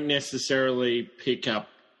you don't necessarily pick up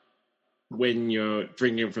when you're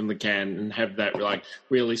drinking from the can and have that like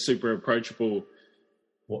really super approachable.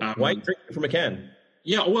 Why are you drinking from a can?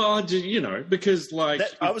 Yeah, well, because like...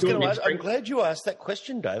 I was going to ask, I'm glad you asked that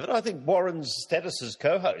question, David. I think Warren's status as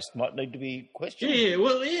co-host might need to be questioned. Yeah,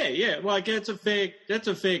 well, yeah. Like, that's a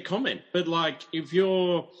fair comment. But, like, if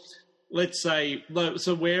you're, let's say...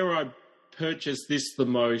 So where I purchased this the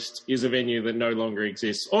most is a venue that no longer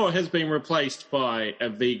exists or has been replaced by a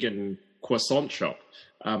vegan croissant shop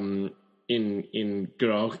in good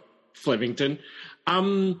old Flemington.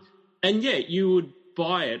 And, yeah, you would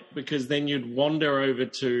buy it because then you'd wander over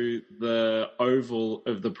to the oval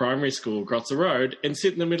of the primary school across the road and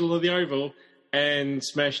sit in the middle of the oval and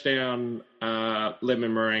smash down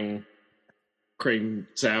lemon meringue cream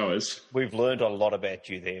sours. We've learned a lot about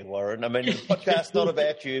you there, Warren. I mean, the podcast's not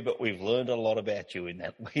about you, but we've learned a lot about you in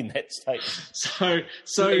that statement.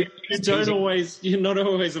 So you're not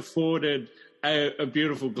always afforded a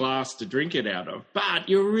beautiful glass to drink it out of, but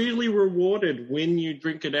you're really rewarded when you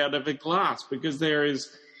drink it out of a glass because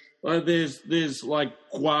there's like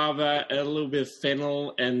guava, a little bit of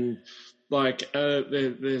fennel, and like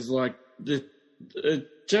there's like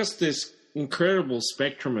just this incredible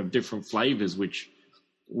spectrum of different flavors, which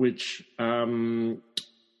your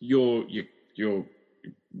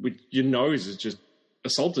nose is just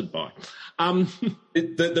assaulted by.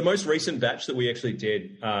 The most recent batch that we actually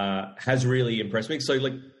did has really impressed me. So,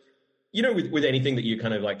 like, with anything that you're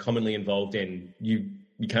kind of like commonly involved in, you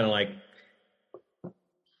kind of like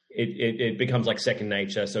it becomes like second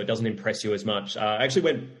nature. So it doesn't impress you as much. Actually,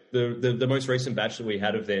 when the most recent batch that we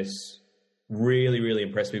had of this really, really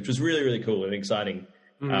impressed me, which was really, really cool and exciting.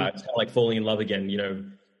 Mm-hmm. It's kind of like falling in love again,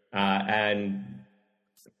 and.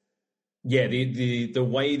 Yeah, the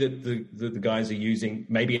way that the guys are using,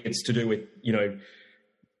 maybe it's to do with,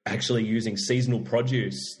 actually using seasonal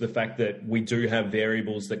produce, the fact that we do have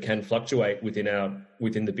variables that can fluctuate within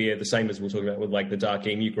the beer, the same as we'll talk about with like the Dark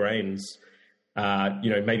Emu grains.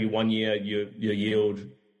 Maybe 1 year your yield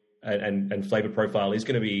and flavor profile is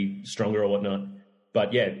going to be stronger or whatnot.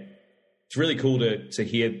 But yeah, it's really cool to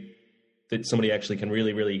hear that somebody actually can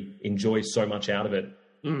really, really enjoy so much out of it.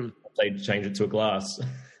 They change it to a glass.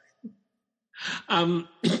 I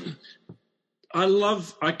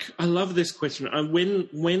love this question.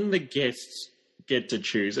 When the guests get to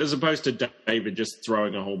choose, as opposed to David just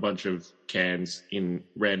throwing a whole bunch of cans in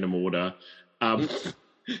random order.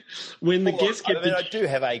 When the guests get, I do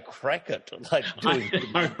have a crack at like doing.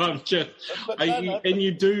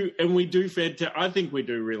 We do fantastic. I think we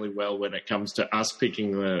do really well when it comes to us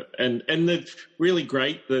picking and it's really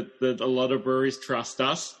great that a lot of breweries trust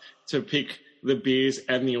us to pick the beers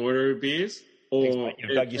and the order of beers. Thanks,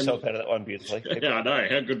 you've dug yourself out of that one beautifully. Yeah, I know.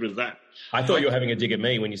 How good was that? I thought you were having a dig at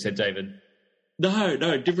me when you said David.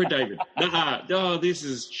 No, different David. No, this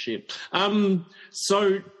is shit.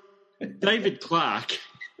 So, David Clark,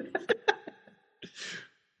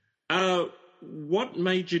 what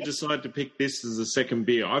made you decide to pick this as a second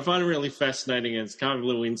beer? I find it really fascinating, and it's kind of a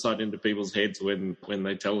little insight into people's heads when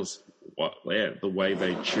they tell us the way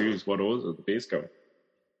they choose what order the beer's going.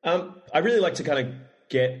 I really like to kind of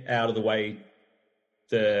get out of the way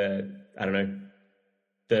the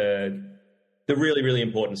really, really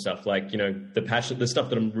important stuff, like, the stuff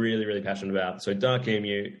that I'm really, really passionate about. So Dark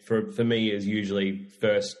Emu, for me, is usually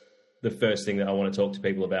the first thing that I want to talk to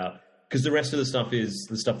people about, because the rest of the stuff is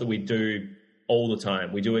the stuff that we do all the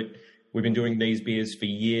time. We've been doing these beers for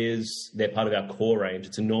years. They're part of our core range.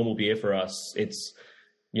 It's a normal beer for us. It's,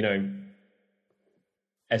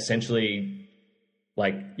 essentially...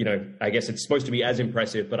 I guess it's supposed to be as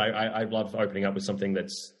impressive, but I love opening up with something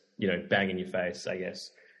that's, bang in your face, I guess.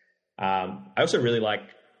 I also really like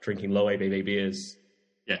drinking low ABV beers.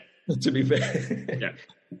 Yeah. To be fair. Yeah.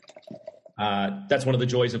 That's one of the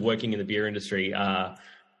joys of working in the beer industry.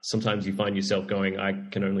 Sometimes you find yourself going, I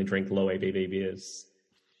can only drink low ABV beers.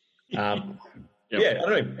 Yeah, I don't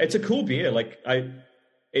know. It's a cool beer.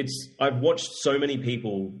 I've watched so many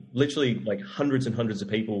people, literally like hundreds and hundreds of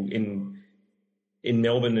people in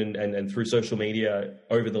Melbourne and through social media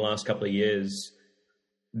over the last couple of years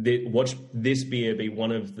watch this beer be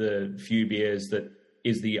one of the few beers that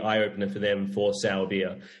is the eye opener for them for sour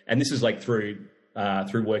beer. And this is like through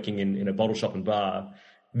working in a bottle shop and bar.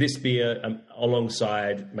 This beer,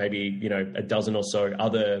 alongside maybe a dozen or so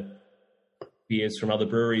other beers from other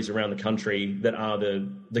breweries around the country that are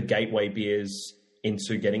the gateway beers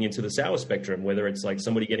into getting into the sour spectrum, whether it's like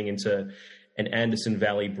somebody getting into an Anderson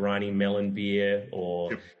Valley briny melon beer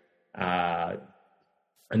or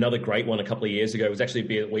another great one a couple of years ago was actually a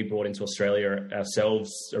beer that we brought into Australia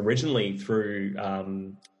ourselves originally through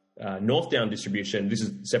North Down distribution. This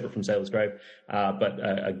is separate from Sailor's Grave, but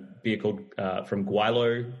a beer called from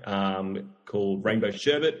Guilo called Rainbow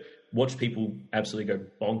Sherbet. Watch people absolutely go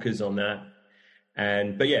bonkers on that.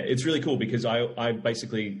 But yeah, it's really cool because I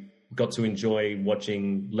basically got to enjoy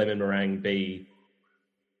watching lemon meringue be,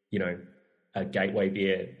 a gateway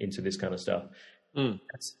beer into this kind of stuff.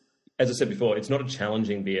 As I said before, it's not a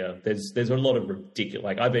challenging beer. There's a lot of ridiculous,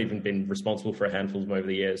 like I've even been responsible for a handful of them over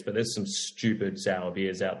the years, but there's some stupid sour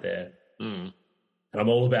beers out there. And I'm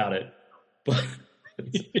all about it. But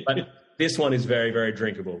this one is very, very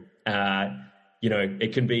drinkable.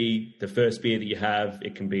 It can be the first beer that you have.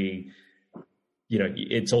 It can be,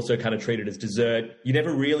 it's also kind of treated as dessert. You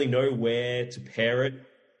never really know where to pair it.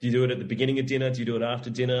 Do you do it at the beginning of dinner? Do you do it after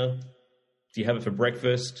dinner? Do you have it for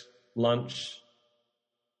breakfast, lunch,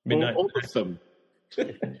 midnight? All of them.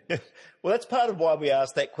 Well, that's part of why we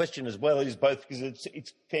asked that question as well, is both because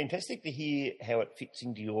it's fantastic to hear how it fits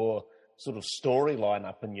into your sort of story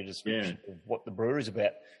lineup and your description of what the brewery's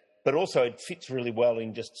about, but also it fits really well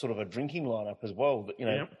in just sort of a drinking lineup as well.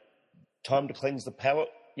 That time to cleanse the palate.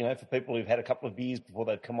 For people who've had a couple of beers before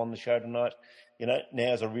they've come on the show tonight,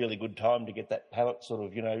 now's a really good time to get that palate sort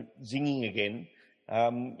of zinging again.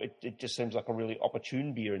 It just seems like a really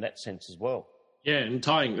opportune beer in that sense as well. Yeah, and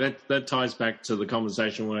that ties back to the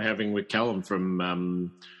conversation we were having with Callum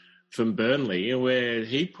from Burnley, where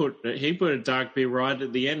he put a dark beer right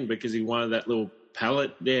at the end because he wanted that little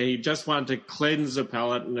palate. Yeah, he just wanted to cleanse the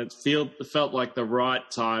palate, and it felt like the right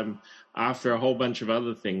time after a whole bunch of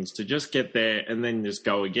other things to just get there and then just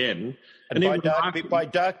go again. And by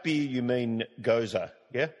dark beer, you mean Goza,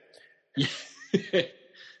 yeah?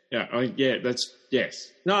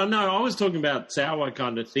 Yes. No, I was talking about sour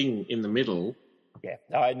kind of thing in the middle. Yeah,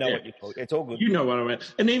 I know what you're talking. It's all good. You know what I mean.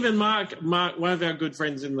 And even Mark, one of our good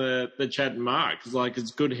friends in the chat, Mark, is like,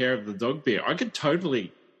 it's good hair of the dog beer. I could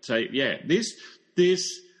totally say,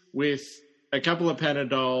 this with a couple of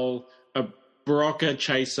Panadol, a Barocca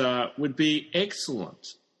chaser would be excellent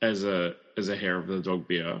as a hair of the dog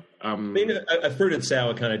beer. I mean, a fruited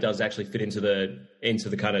sour kind of does actually fit into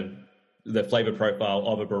the kind of the flavor profile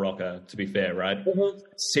of a Barocca, to be fair, right? Mm-hmm.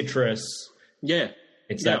 Citrus. Yeah.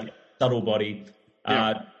 It's that subtle body.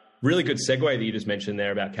 Yeah. Really good segue that you just mentioned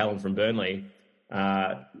there about Callum from Burnley.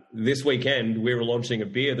 This weekend, we were launching a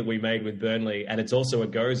beer that we made with Burnley, and it's also a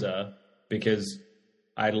Goza because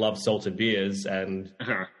I love salted beers, and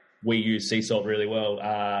we use sea salt really well.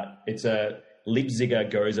 It's a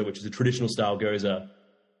Leipziger Goza, which is a traditional style Goza,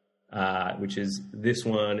 which is this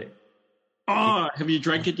one. Oh, have you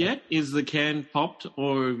drank it yet? Is the can popped,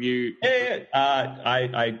 or have you? Yeah.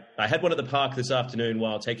 I had one at the park this afternoon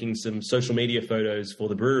while taking some social media photos for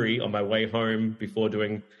the brewery on my way home before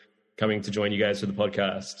coming to join you guys for the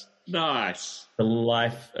podcast. Nice. The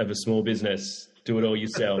life of a small business. Do it all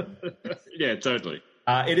yourself. Yeah, totally.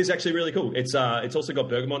 It is actually really cool. It's also got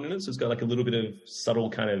bergamot in it, so it's got like a little bit of subtle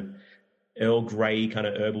kind of Earl Grey kind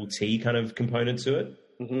of herbal tea kind of component to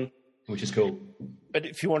it, which is cool. But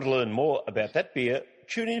if you want to learn more about that beer,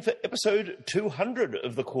 tune in for episode 200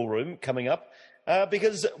 of The Cool Room coming up,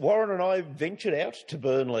 because Warren and I ventured out to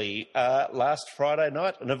Burnley last Friday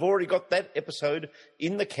night and have already got that episode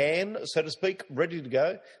in the can, so to speak, ready to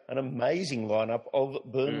go. An amazing lineup of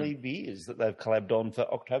Burnley beers that they've collabed on for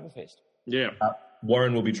Oktoberfest. Yeah.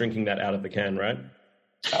 Warren will be drinking that out of the can, right?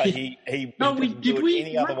 He didn't do it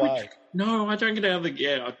any other way. No, I drank it out of the...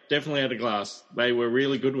 Yeah, I definitely had a glass. They were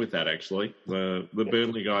really good with that, actually. The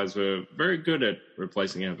Burnley guys were very good at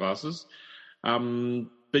replacing our glasses.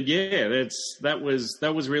 But yeah, that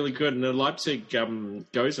was really good. And the Leipzig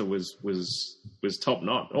Goza was top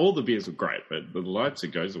notch. All the beers were great, but the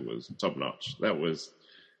Leipzig Goza was top notch. That was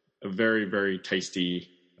a very, very tasty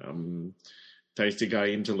guy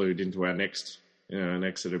interlude into our next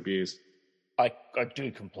set of beers. I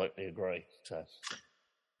do completely agree. So,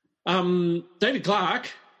 David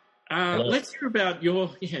Clark, let's hear about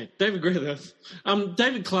your David Griffiths.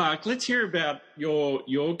 David Clark, let's hear about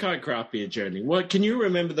your kind of craft beer journey. What can you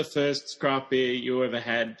remember the first craft beer you ever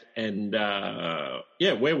had? And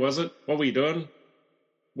where was it? What were you doing?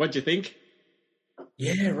 What'd you think?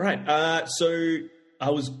 Yeah, right. So I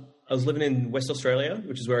was living in West Australia,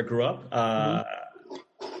 which is where I grew up.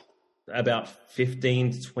 About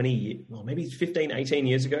 15 to 20, well, maybe 15, 18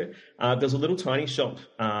 years ago, there's a little tiny shop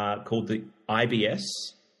called the IBS,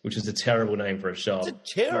 which is a terrible name for a shop.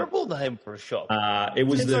 It's a terrible name for a shop. It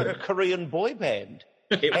was like a Korean boy band.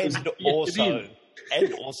 And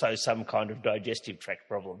also some kind of digestive tract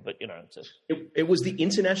problem, but it was the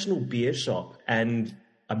International Beer Shop, and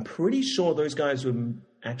I'm pretty sure those guys were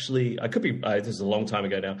actually, I could be, this is a long time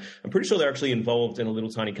ago now, I'm pretty sure they're actually involved in a little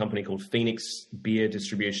tiny company called Phoenix Beer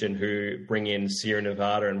Distribution, who bring in Sierra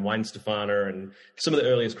Nevada and Weihenstephaner and some of the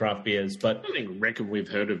earliest craft beers. But I reckon we've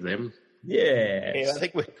heard of them. Yeah, I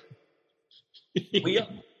think we are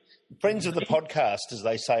friends of the podcast, as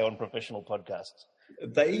they say on professional podcasts.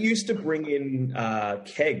 They used to bring in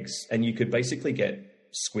kegs, and you could basically get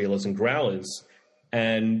squealers and growlers.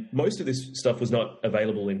 And most of this stuff was not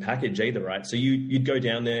available in package either, right? So you'd go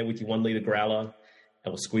down there with your 1 litre growler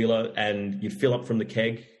or squealer, and you'd fill up from the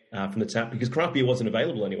keg, from the tap, because craft beer wasn't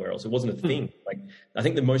available anywhere else. It wasn't a thing. Like, I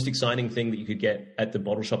think the most exciting thing that you could get at the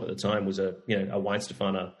bottle shop at the time was a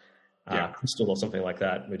Weihenstephaner Crystal or something like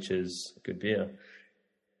that, which is good beer.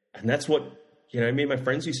 And that's what, me and my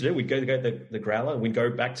friends used to do. We'd go to get the growler, and we'd go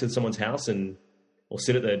back to someone's house or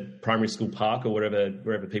sit at the primary school park or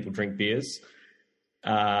wherever people drink beers.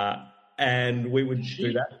 And we would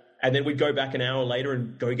do that. And then we'd go back an hour later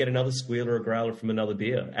and go get another squealer or growler from another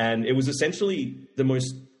beer. And it was essentially the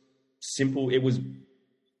most simple. It was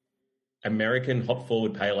American hop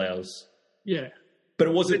forward pale ales. Yeah. But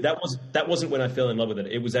it wasn't, that wasn't when I fell in love with it.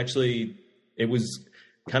 It was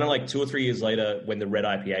kind of like 2 or 3 years later when the red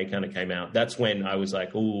IPA kind of came out. That's when I was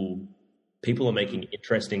like, ooh, people are making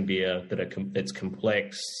interesting beer that's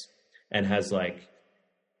complex and has like,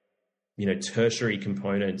 tertiary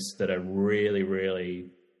components that are really,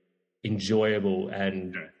 really enjoyable.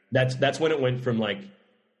 And that's when it went from like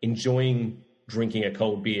enjoying drinking a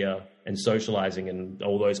cold beer and socializing and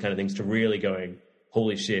all those kind of things to really going,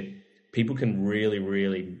 holy shit, people can really,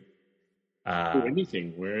 really do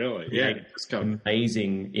anything, really. Yeah.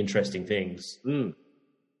 Amazing, interesting things. Mm.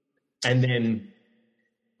 And then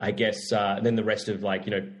I guess then the rest of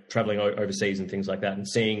traveling overseas and things like that, and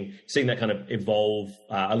seeing that kind of evolve.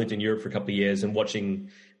 I lived in Europe for a couple of years, and watching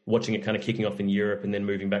it kind of kicking off in Europe, and then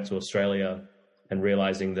moving back to Australia, and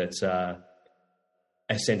realizing that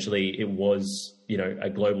essentially it was a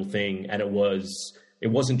global thing, and it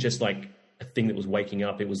wasn't just like a thing that was waking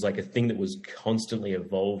up. It was like a thing that was constantly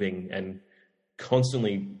evolving and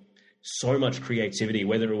constantly so much creativity.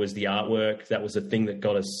 Whether it was the artwork, that was the thing that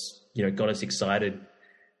got us excited.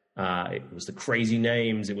 It was the crazy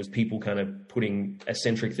names. It was people kind of putting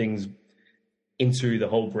eccentric things into the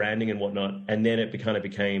whole branding and whatnot. And then it kind of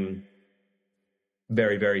became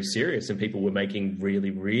very, very serious, and people were making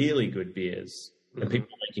really, really good beers, and people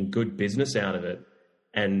were making good business out of it.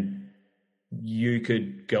 And you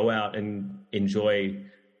could go out and enjoy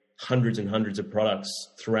hundreds and hundreds of products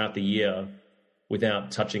throughout the year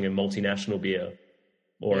without touching a multinational beer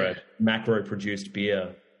or a macro-produced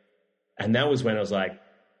beer. And that was when I was like,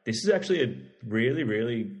 this is actually a really,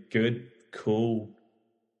 really good, cool,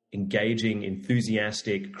 engaging,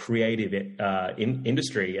 enthusiastic, creative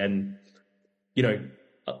industry. And,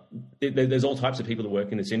 there's all types of people that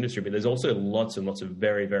work in this industry, but there's also lots and lots of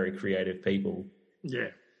very, very creative people. Yeah.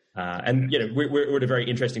 And, we're at a very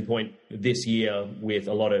interesting point this year with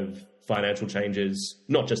a lot of financial changes,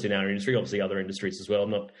 not just in our industry, obviously other industries as well. I'm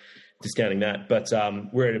not discounting that, but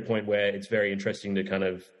we're at a point where it's very interesting to kind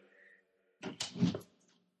of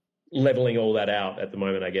leveling all that out at the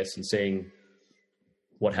moment, I guess, and seeing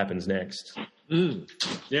what happens next.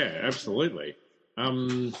 Yeah, absolutely.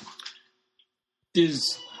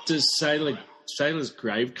 Does Sailor's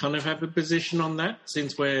Grave kind of have a position on that,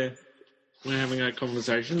 since we're having that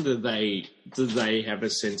conversation? Do they have a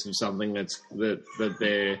sense of something that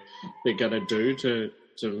they're going to do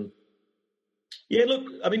to? Yeah, look,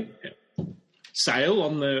 I mean, sail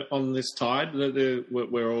on this tide that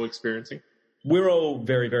we're all experiencing. We're all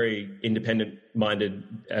very, very independent-minded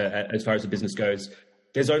as far as the business goes.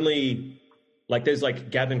 There's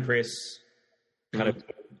like Gav and Chris, kind of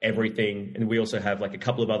everything, and we also have like a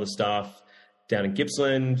couple of other staff down in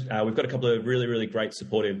Gippsland. We've got a couple of really, really great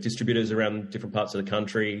supportive distributors around different parts of the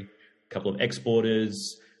country, a couple of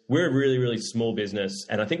exporters. We're a really, really small business,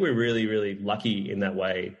 and I think we're really, really lucky in that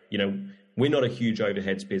way. We're not a huge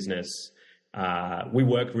overheads business. We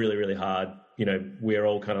work really, really hard. We're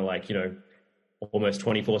all kind of like, almost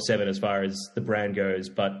 24/7 as far as the brand goes,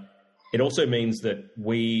 but it also means that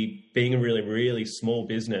we, being a really, really small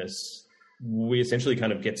business, we essentially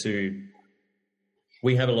kind of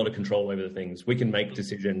we have a lot of control over the things. We can make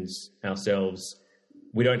decisions ourselves.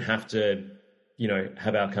 we don't have to,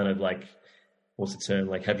 have our kind of like, what's the term?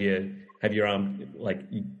 Like have your arm,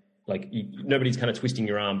 nobody's kind of twisting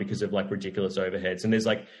your arm because of like ridiculous overheads. And there's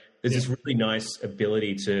this really nice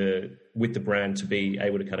ability with the brand to be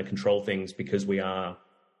able to kind of control things because we are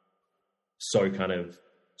so kind of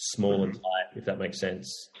small and tight, if that makes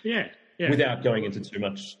sense. Yeah. Without going into too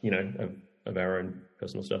much, of our own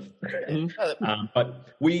personal stuff. But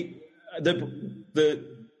the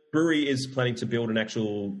brewery is planning to build an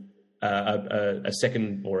actual a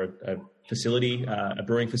second or a facility, a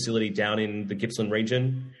brewing facility down in the Gippsland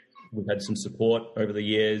region. We've had some support over the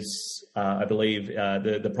years. I believe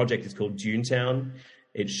the project is called Dunetown.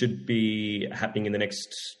 It should be happening in the next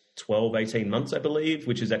 12, 18 months, I believe,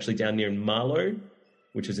 which is actually down near Marlow,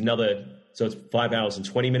 which is so it's 5 hours and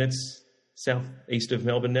 20 minutes southeast of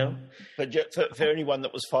Melbourne now. But for anyone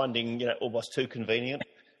that was finding, Orbost too convenient.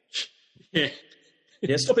 Yeah.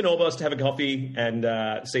 Yeah, stop in Orbost to have a coffee and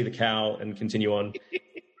see the cow and continue on.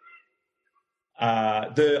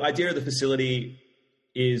 The idea of the facility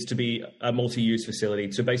is to be a multi-use facility,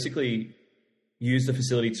 to basically use the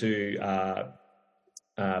facility to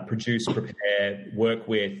produce, prepare, work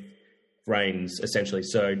with grains, essentially.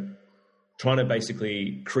 So trying to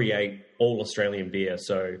basically create all Australian beer.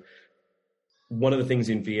 So one of the things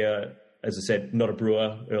in beer, as I said, not a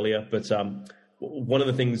brewer earlier, but one of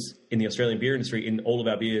the things in the Australian beer industry, in all of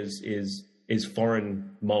our beers, is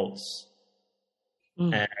foreign malts.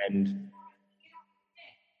 And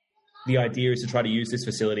the idea is to try to use this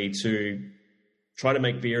facility to try to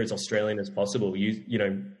make beer as Australian as possible.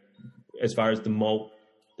 As far as the malt,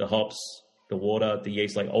 the hops, the water, the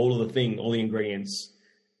yeast, like all the ingredients.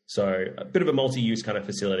 So a bit of a multi-use kind of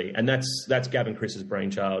facility. And that's Gavin Chris's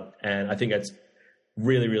brainchild. And I think that's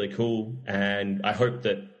really, really cool. And I hope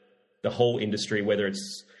that the whole industry, whether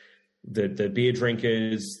it's the beer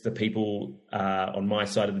drinkers, the people on my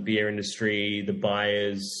side of the beer industry, the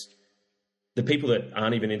buyers, the people that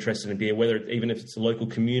aren't even interested in beer, even if it's a local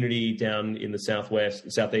community down in the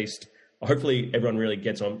southeast, hopefully everyone really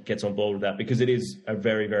gets on board with that, because it is a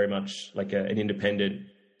very, very much like an independent,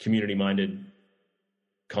 community-minded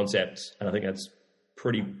concept, and I think that's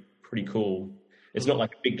pretty cool. It's not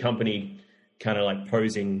like a big company kind of like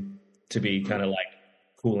posing to be kind of like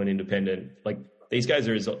cool and independent. Like these guys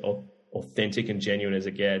are as authentic and genuine as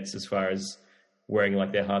it gets, as far as wearing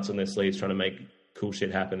like their hearts on their sleeves, trying to make cool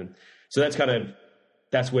shit happen. So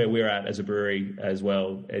that's where we're at as a brewery as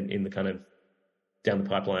well, in the kind of down the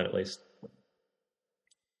pipeline at least.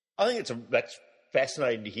 I think that's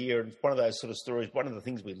fascinating to hear. It's one of those sort of stories. One of the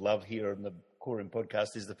things we love here in the Core Room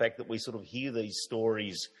podcast is the fact that we sort of hear these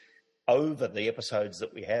stories over the episodes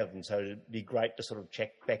that we have, and so it'd be great to sort of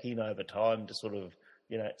check back in over time to sort of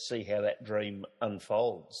see how that dream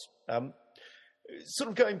unfolds. Sort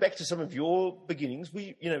of going back to some of your beginnings,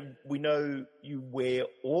 we know you wear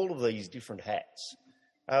all of these different hats.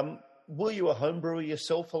 Were you a home brewer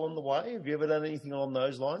yourself along the way? Have you ever done anything along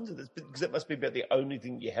those lines? Because that must be about the only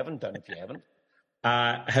thing you haven't done, if you haven't.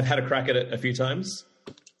 I have had a crack at it a few times.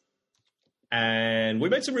 And we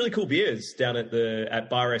made some really cool beers down at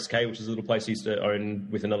Bar SK, which is a little place I used to own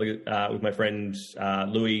with with my friend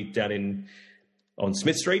Louis down on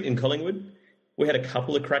Smith Street in Collingwood. We had a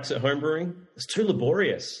couple of cracks at home brewing. It's too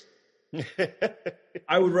laborious.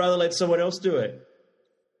 I would rather let someone else do it.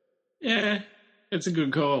 Yeah, it's a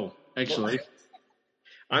good call, actually.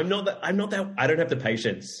 I don't have the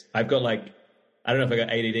patience. I've got I don't know if I got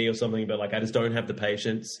ADD or something, but I just don't have the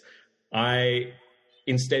patience. I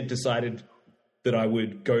instead decided that I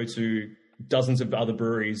would go to dozens of other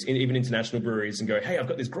breweries, even international breweries, and go, hey, I've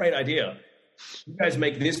got this great idea. You guys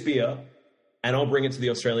make this beer, and I'll bring it to the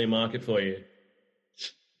Australian market for you.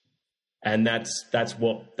 And that's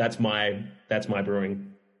my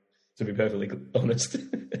brewing, to be perfectly honest.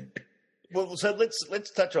 Well, so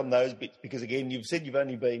let's touch on those bits, because again, you've said you've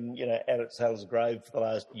only been out at Sailor's Grove for the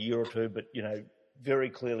last year or two, but very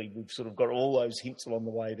clearly we've sort of got all those hints along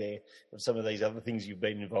the way there of some of these other things you've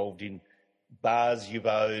been involved in. Bars you've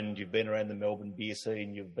owned, you've been around the Melbourne beer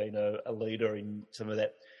scene, you've been a leader in some of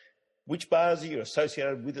that. Which bars are you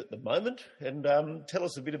associated with at the moment? And tell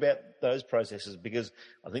us a bit about those processes, because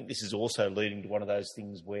I think this is also leading to one of those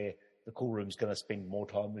things where the Cool Room's going to spend more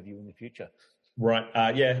time with you in the future. Right.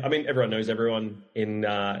 Yeah. I mean, everyone knows everyone in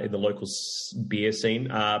the local beer scene.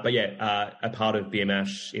 But yeah, a part of Beer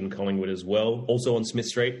Mash in Collingwood as well. Also on Smith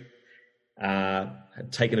Street.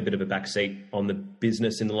 Had taken a bit of a backseat on the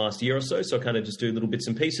business in the last year or so. So I kind of just do little bits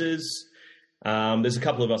and pieces. There's a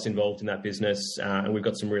couple of us involved in that business, and we've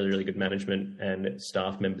got some really, really good management and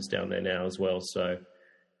staff members down there now as well. So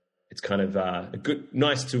it's kind of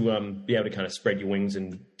nice to be able to kind of spread your wings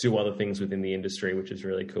and do other things within the industry, which is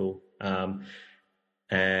really cool.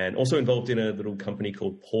 And also involved in a little company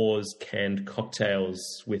called Pause Canned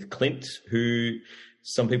Cocktails with Clint, who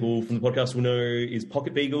some people from the podcast will know is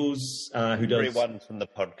Pocket Beagles, who does... Everyone from the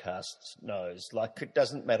podcast knows. Like, it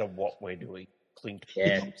doesn't matter what we're doing. Clint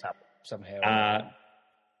pops up somehow.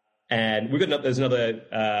 And there's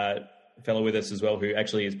another fellow with us as well who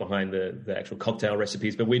actually is behind the actual cocktail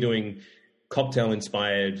recipes, but we're doing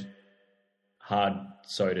cocktail-inspired hard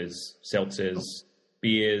sodas, seltzers,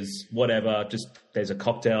 beers, whatever. Just there's a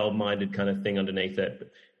cocktail-minded kind of thing underneath it.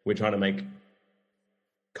 But we're trying to make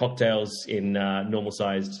cocktails in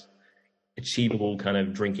normal-sized, achievable kind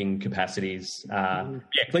of drinking capacities.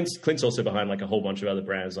 Clint's also behind like a whole bunch of other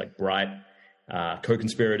brands like Bright,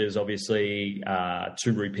 Co-Conspirators, obviously,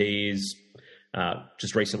 2 Rupees,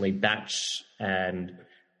 just recently Batch, and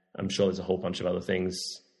I'm sure there's a whole bunch of other things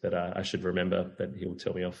that I should remember that he will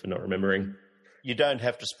tell me off for not remembering. You don't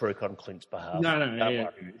have to spruik on Clint's behalf. No,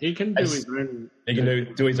 he can do his own. He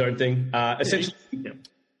can do his own thing. Essentially,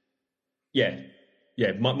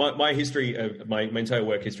 My history, my entire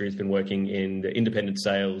work history has been working in the independent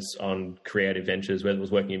sales on creative ventures, whether it was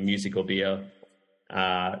working in music or beer.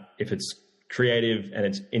 If it's creative and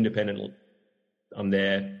it's independent, I'm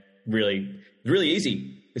there. Really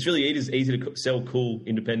easy. It's really easy to sell cool,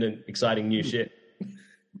 independent, exciting new shit.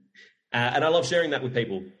 And I love sharing that with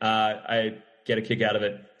people. I get a kick out of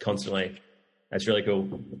it constantly. That's really cool.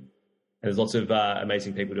 And there's lots of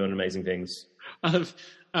amazing people doing amazing things.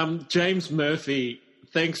 James Murphy,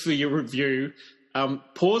 thanks for your review.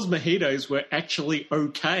 Pause mojitos were actually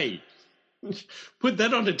okay. Put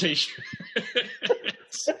that on a t-shirt.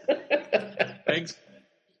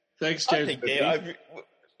 Thanks, James.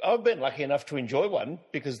 I've been lucky enough to enjoy one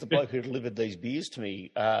because the bloke who delivered these beers to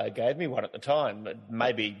me gave me one at the time.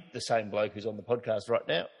 Maybe the same bloke who's on the podcast right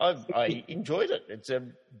now. I enjoyed it. It's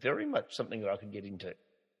very much something that I could get into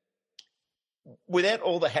without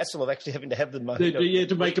all the hassle of actually having to have the mojito.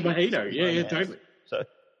 To make a mojito. Yeah, totally. So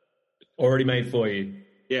already made for you.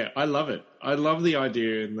 Yeah, I love it. I love the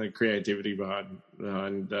idea and the creativity behind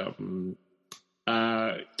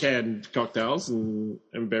canned cocktails and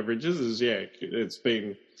beverages. It's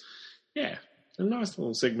been a nice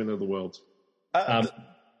little segment of the world.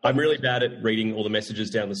 I'm really bad at reading all the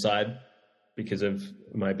messages down the side because of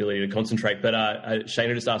my ability to concentrate. But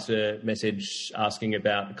Shana just asked a message asking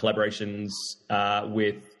about collaborations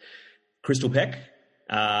with Crystal Peck,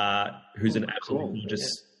 who's an absolutely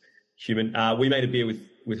gorgeous human. We made a beer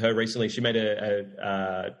with her recently. She made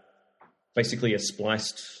basically a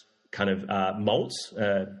spliced kind of malt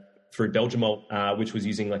through Belgian malt, which was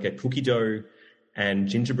using like a cookie dough and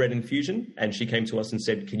gingerbread infusion. And she came to us and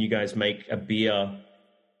said, can you guys make a beer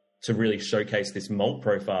to really showcase this malt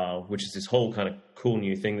profile, which is this whole kind of cool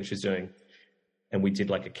new thing that she's doing. And we did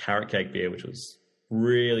like a carrot cake beer, which was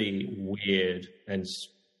really weird and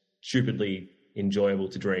stupidly enjoyable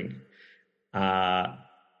to drink.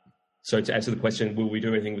 So to answer the question, will we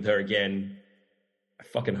do anything with her again? I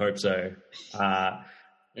fucking hope so.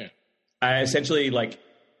 I essentially, like,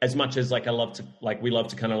 as much as like we love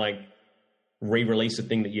to kind of like re-release a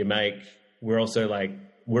thing that you make, we're also like,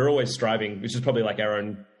 we're always striving, which is probably like our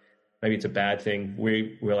own, maybe it's a bad thing.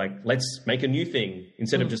 We're like, let's make a new thing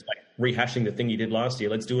instead of just like rehashing the thing you did last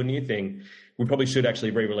year. Let's do a new thing. We probably should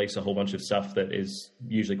actually re-release a whole bunch of stuff that is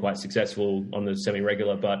usually quite successful on the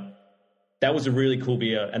semi-regular, but that was a really cool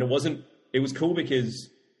beer. And it was cool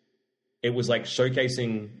because it was like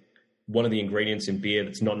showcasing one of the ingredients in beer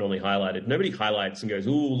that's not normally highlighted. Nobody highlights and goes,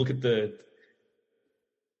 ooh, look at the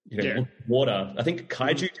water. I think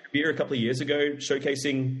Kaiju did a beer a couple of years ago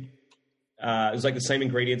showcasing, it was like the same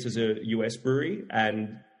ingredients as a US brewery,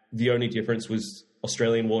 and the only difference was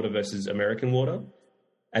Australian water versus American water.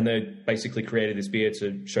 And they basically created this beer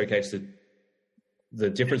to showcase the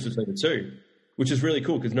difference between the two, which is really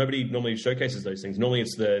cool because nobody normally showcases those things. Normally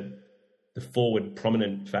it's the forward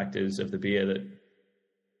prominent factors of the beer that,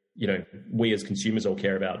 we as consumers all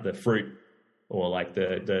care about, the fruit or like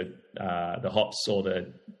the hops or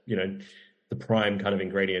the prime kind of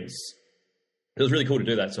ingredients. It was really cool to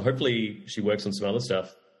do that. So hopefully she works on some other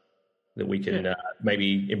stuff that we can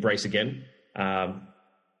maybe embrace again.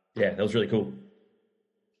 That was really cool.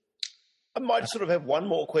 I might sort of have one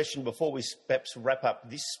more question before we perhaps wrap up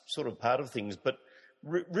this sort of part of things, but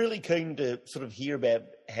really keen to sort of hear about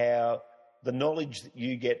how the knowledge that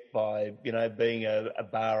you get by, being a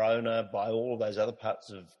bar owner, by all of those other parts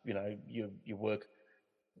of, your work,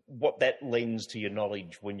 what that lends to your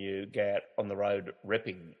knowledge when you go out on the road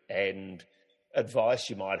repping, and advice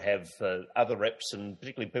you might have for other reps, and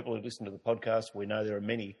particularly people who listen to the podcast. We know there are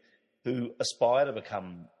many who aspire to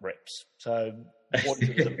become reps. So what is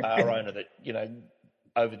it as a bar owner that,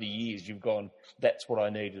 over the years you've gone, that's what I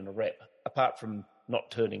need in a rep, apart from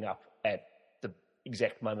not turning up at the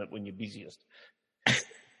exact moment when you're busiest?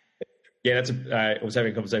 Yeah, I was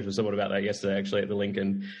having a conversation with someone about that yesterday, actually, at the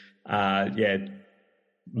Lincoln.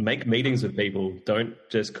 Make meetings with people. Don't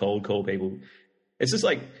just cold call people. It's just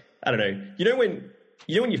like, I don't know. When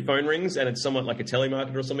your phone rings and it's someone like a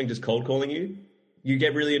telemarketer or something just cold calling you, you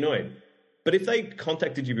get really annoyed. But if they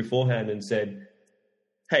contacted you beforehand and said,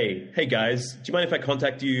 hey guys, do you mind if I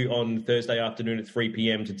contact you on Thursday afternoon at 3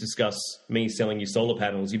 p.m. to discuss me selling you solar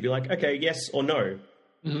panels? You'd be like, okay, yes or no.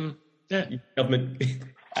 Mm-hmm. Yeah. Government.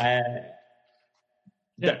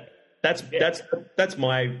 That's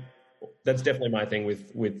definitely my thing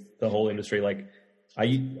with the whole industry. Like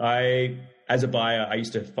I as a buyer, I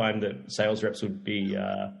used to find that sales reps would be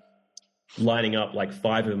lining up like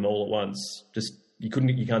 5 of them all at once. Just you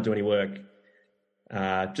can't do any work.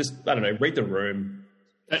 Just I don't know, read the room.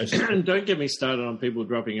 And don't get me started on people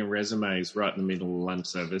dropping in resumes right in the middle of lunch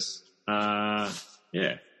service. I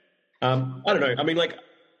don't know. I mean, like,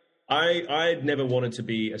 I never wanted to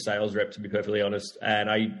be a sales rep, to be perfectly honest. And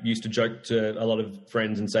I used to joke to a lot of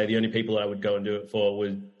friends and say the only people that I would go and do it for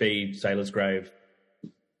would be Sailor's Grave.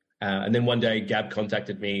 And then one day Gab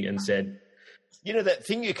contacted me and said, that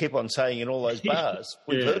thing you keep on saying in all those bars,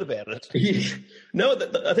 we've heard about it. Yeah. No,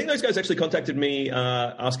 I think those guys actually contacted me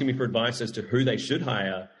asking me for advice as to who they should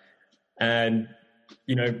hire. And,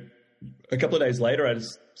 a couple of days later, I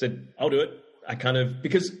just said, I'll do it.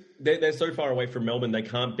 Because they're so far away from Melbourne, they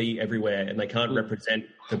can't be everywhere and they can't represent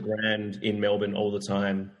the brand in Melbourne all the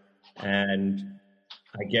time. And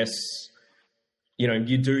I guess,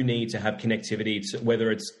 you do need to have connectivity, whether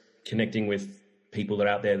it's connecting with people that are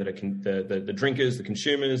out there that are the drinkers, the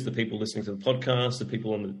consumers, the people listening to the podcast, the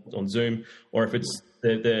people on Zoom, or if it's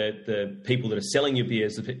the people that are selling your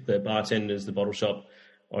beers, the bartenders, the bottle shop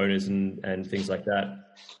owners, and things like that.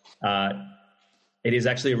 It is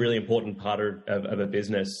actually a really important part of a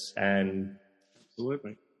business, and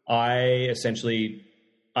absolutely. I thought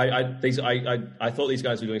these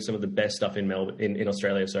guys were doing some of the best stuff in Melbourne, in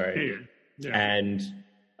Australia. Sorry, yeah. And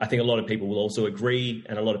I think a lot of people will also agree,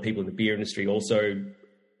 and a lot of people in the beer industry also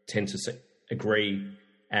tend to agree.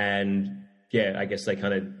 And I guess they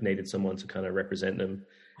kind of needed someone to kind of represent them.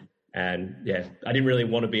 And I didn't really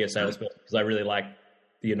want to be a salesperson because I really like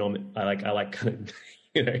the enormous. I like kind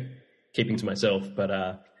of keeping to myself.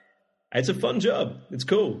 But it's a fun job. It's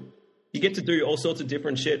cool. You get to do all sorts of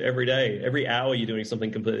different shit every day. Every hour you're doing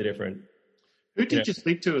something completely different. Who did you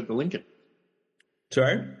speak to at the Lincoln?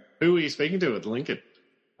 Sorry? Who were you speaking to at the Lincoln?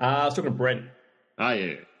 I was talking to Brent. Oh,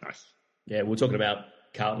 yeah. Nice. Yeah, we were talking about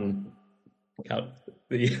Carlton.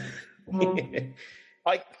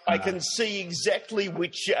 I can see exactly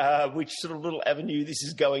which sort of little avenue this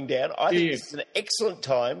is going down. I think this is an excellent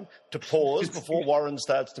time to pause before Warren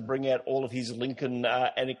starts to bring out all of his Lincoln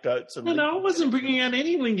anecdotes. No, I wasn't bringing out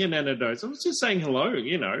any Lincoln anecdotes. I was just saying hello,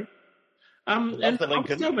 And the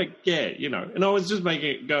Lincoln. And I was just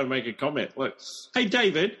going to make a comment. Look, hey,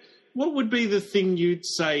 David, what would be the thing you'd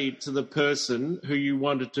say to the person who you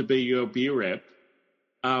wanted to be your beer rep?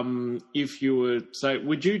 If you were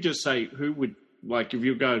would you just say who would, like, if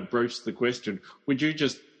you go and broach the question, would you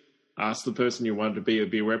just ask the person you wanted to be a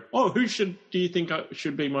beer rep, who do you think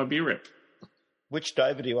should be my beer rep? Which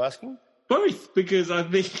David are you asking? Both, because I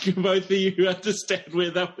think both of you understand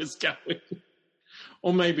where that was going.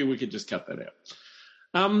 Or maybe we could just cut that out.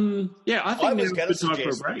 I think I was going to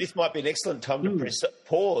suggest this might be an excellent time to press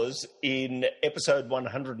pause in episode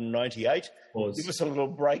 198. Give us a little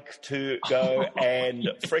break to go and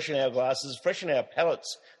freshen our glasses, freshen our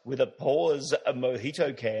palates with a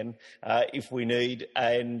mojito can if we need,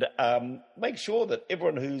 and make sure that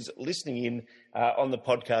everyone who's listening in on the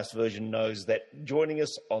podcast version knows that joining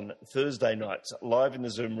us on Thursday nights live in the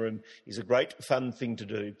Zoom room is a great fun thing to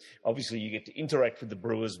do. Obviously, you get to interact with the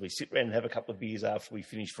brewers. We sit around and have a couple of beers after we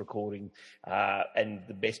finish recording, and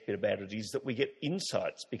the best bit about it is that we get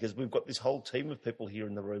insights because we've got this whole team of people here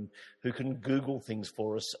in the room who can Google things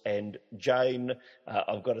for us. And Jane,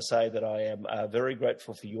 I've got to say that I am very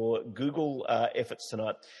grateful for your Google efforts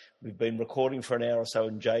tonight. We've been recording for an hour or so,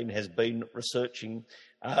 and Jane has been researching,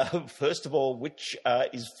 first of all, which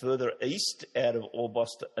is further east out of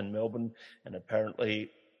Orbost and Melbourne, and apparently...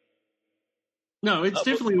 No, it's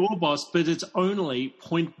definitely Orbost, but it's only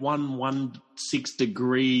 0.116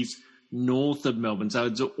 degrees north of Melbourne, so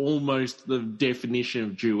it's almost the definition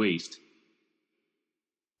of due east.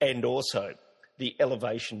 And also, the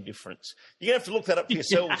elevation difference. You're going to have to look that up for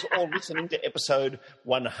yourselves or listening to episode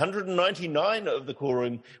 199 of the Cool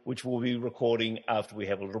Room, which we'll be recording after we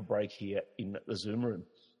have a little break here in the Zoom room.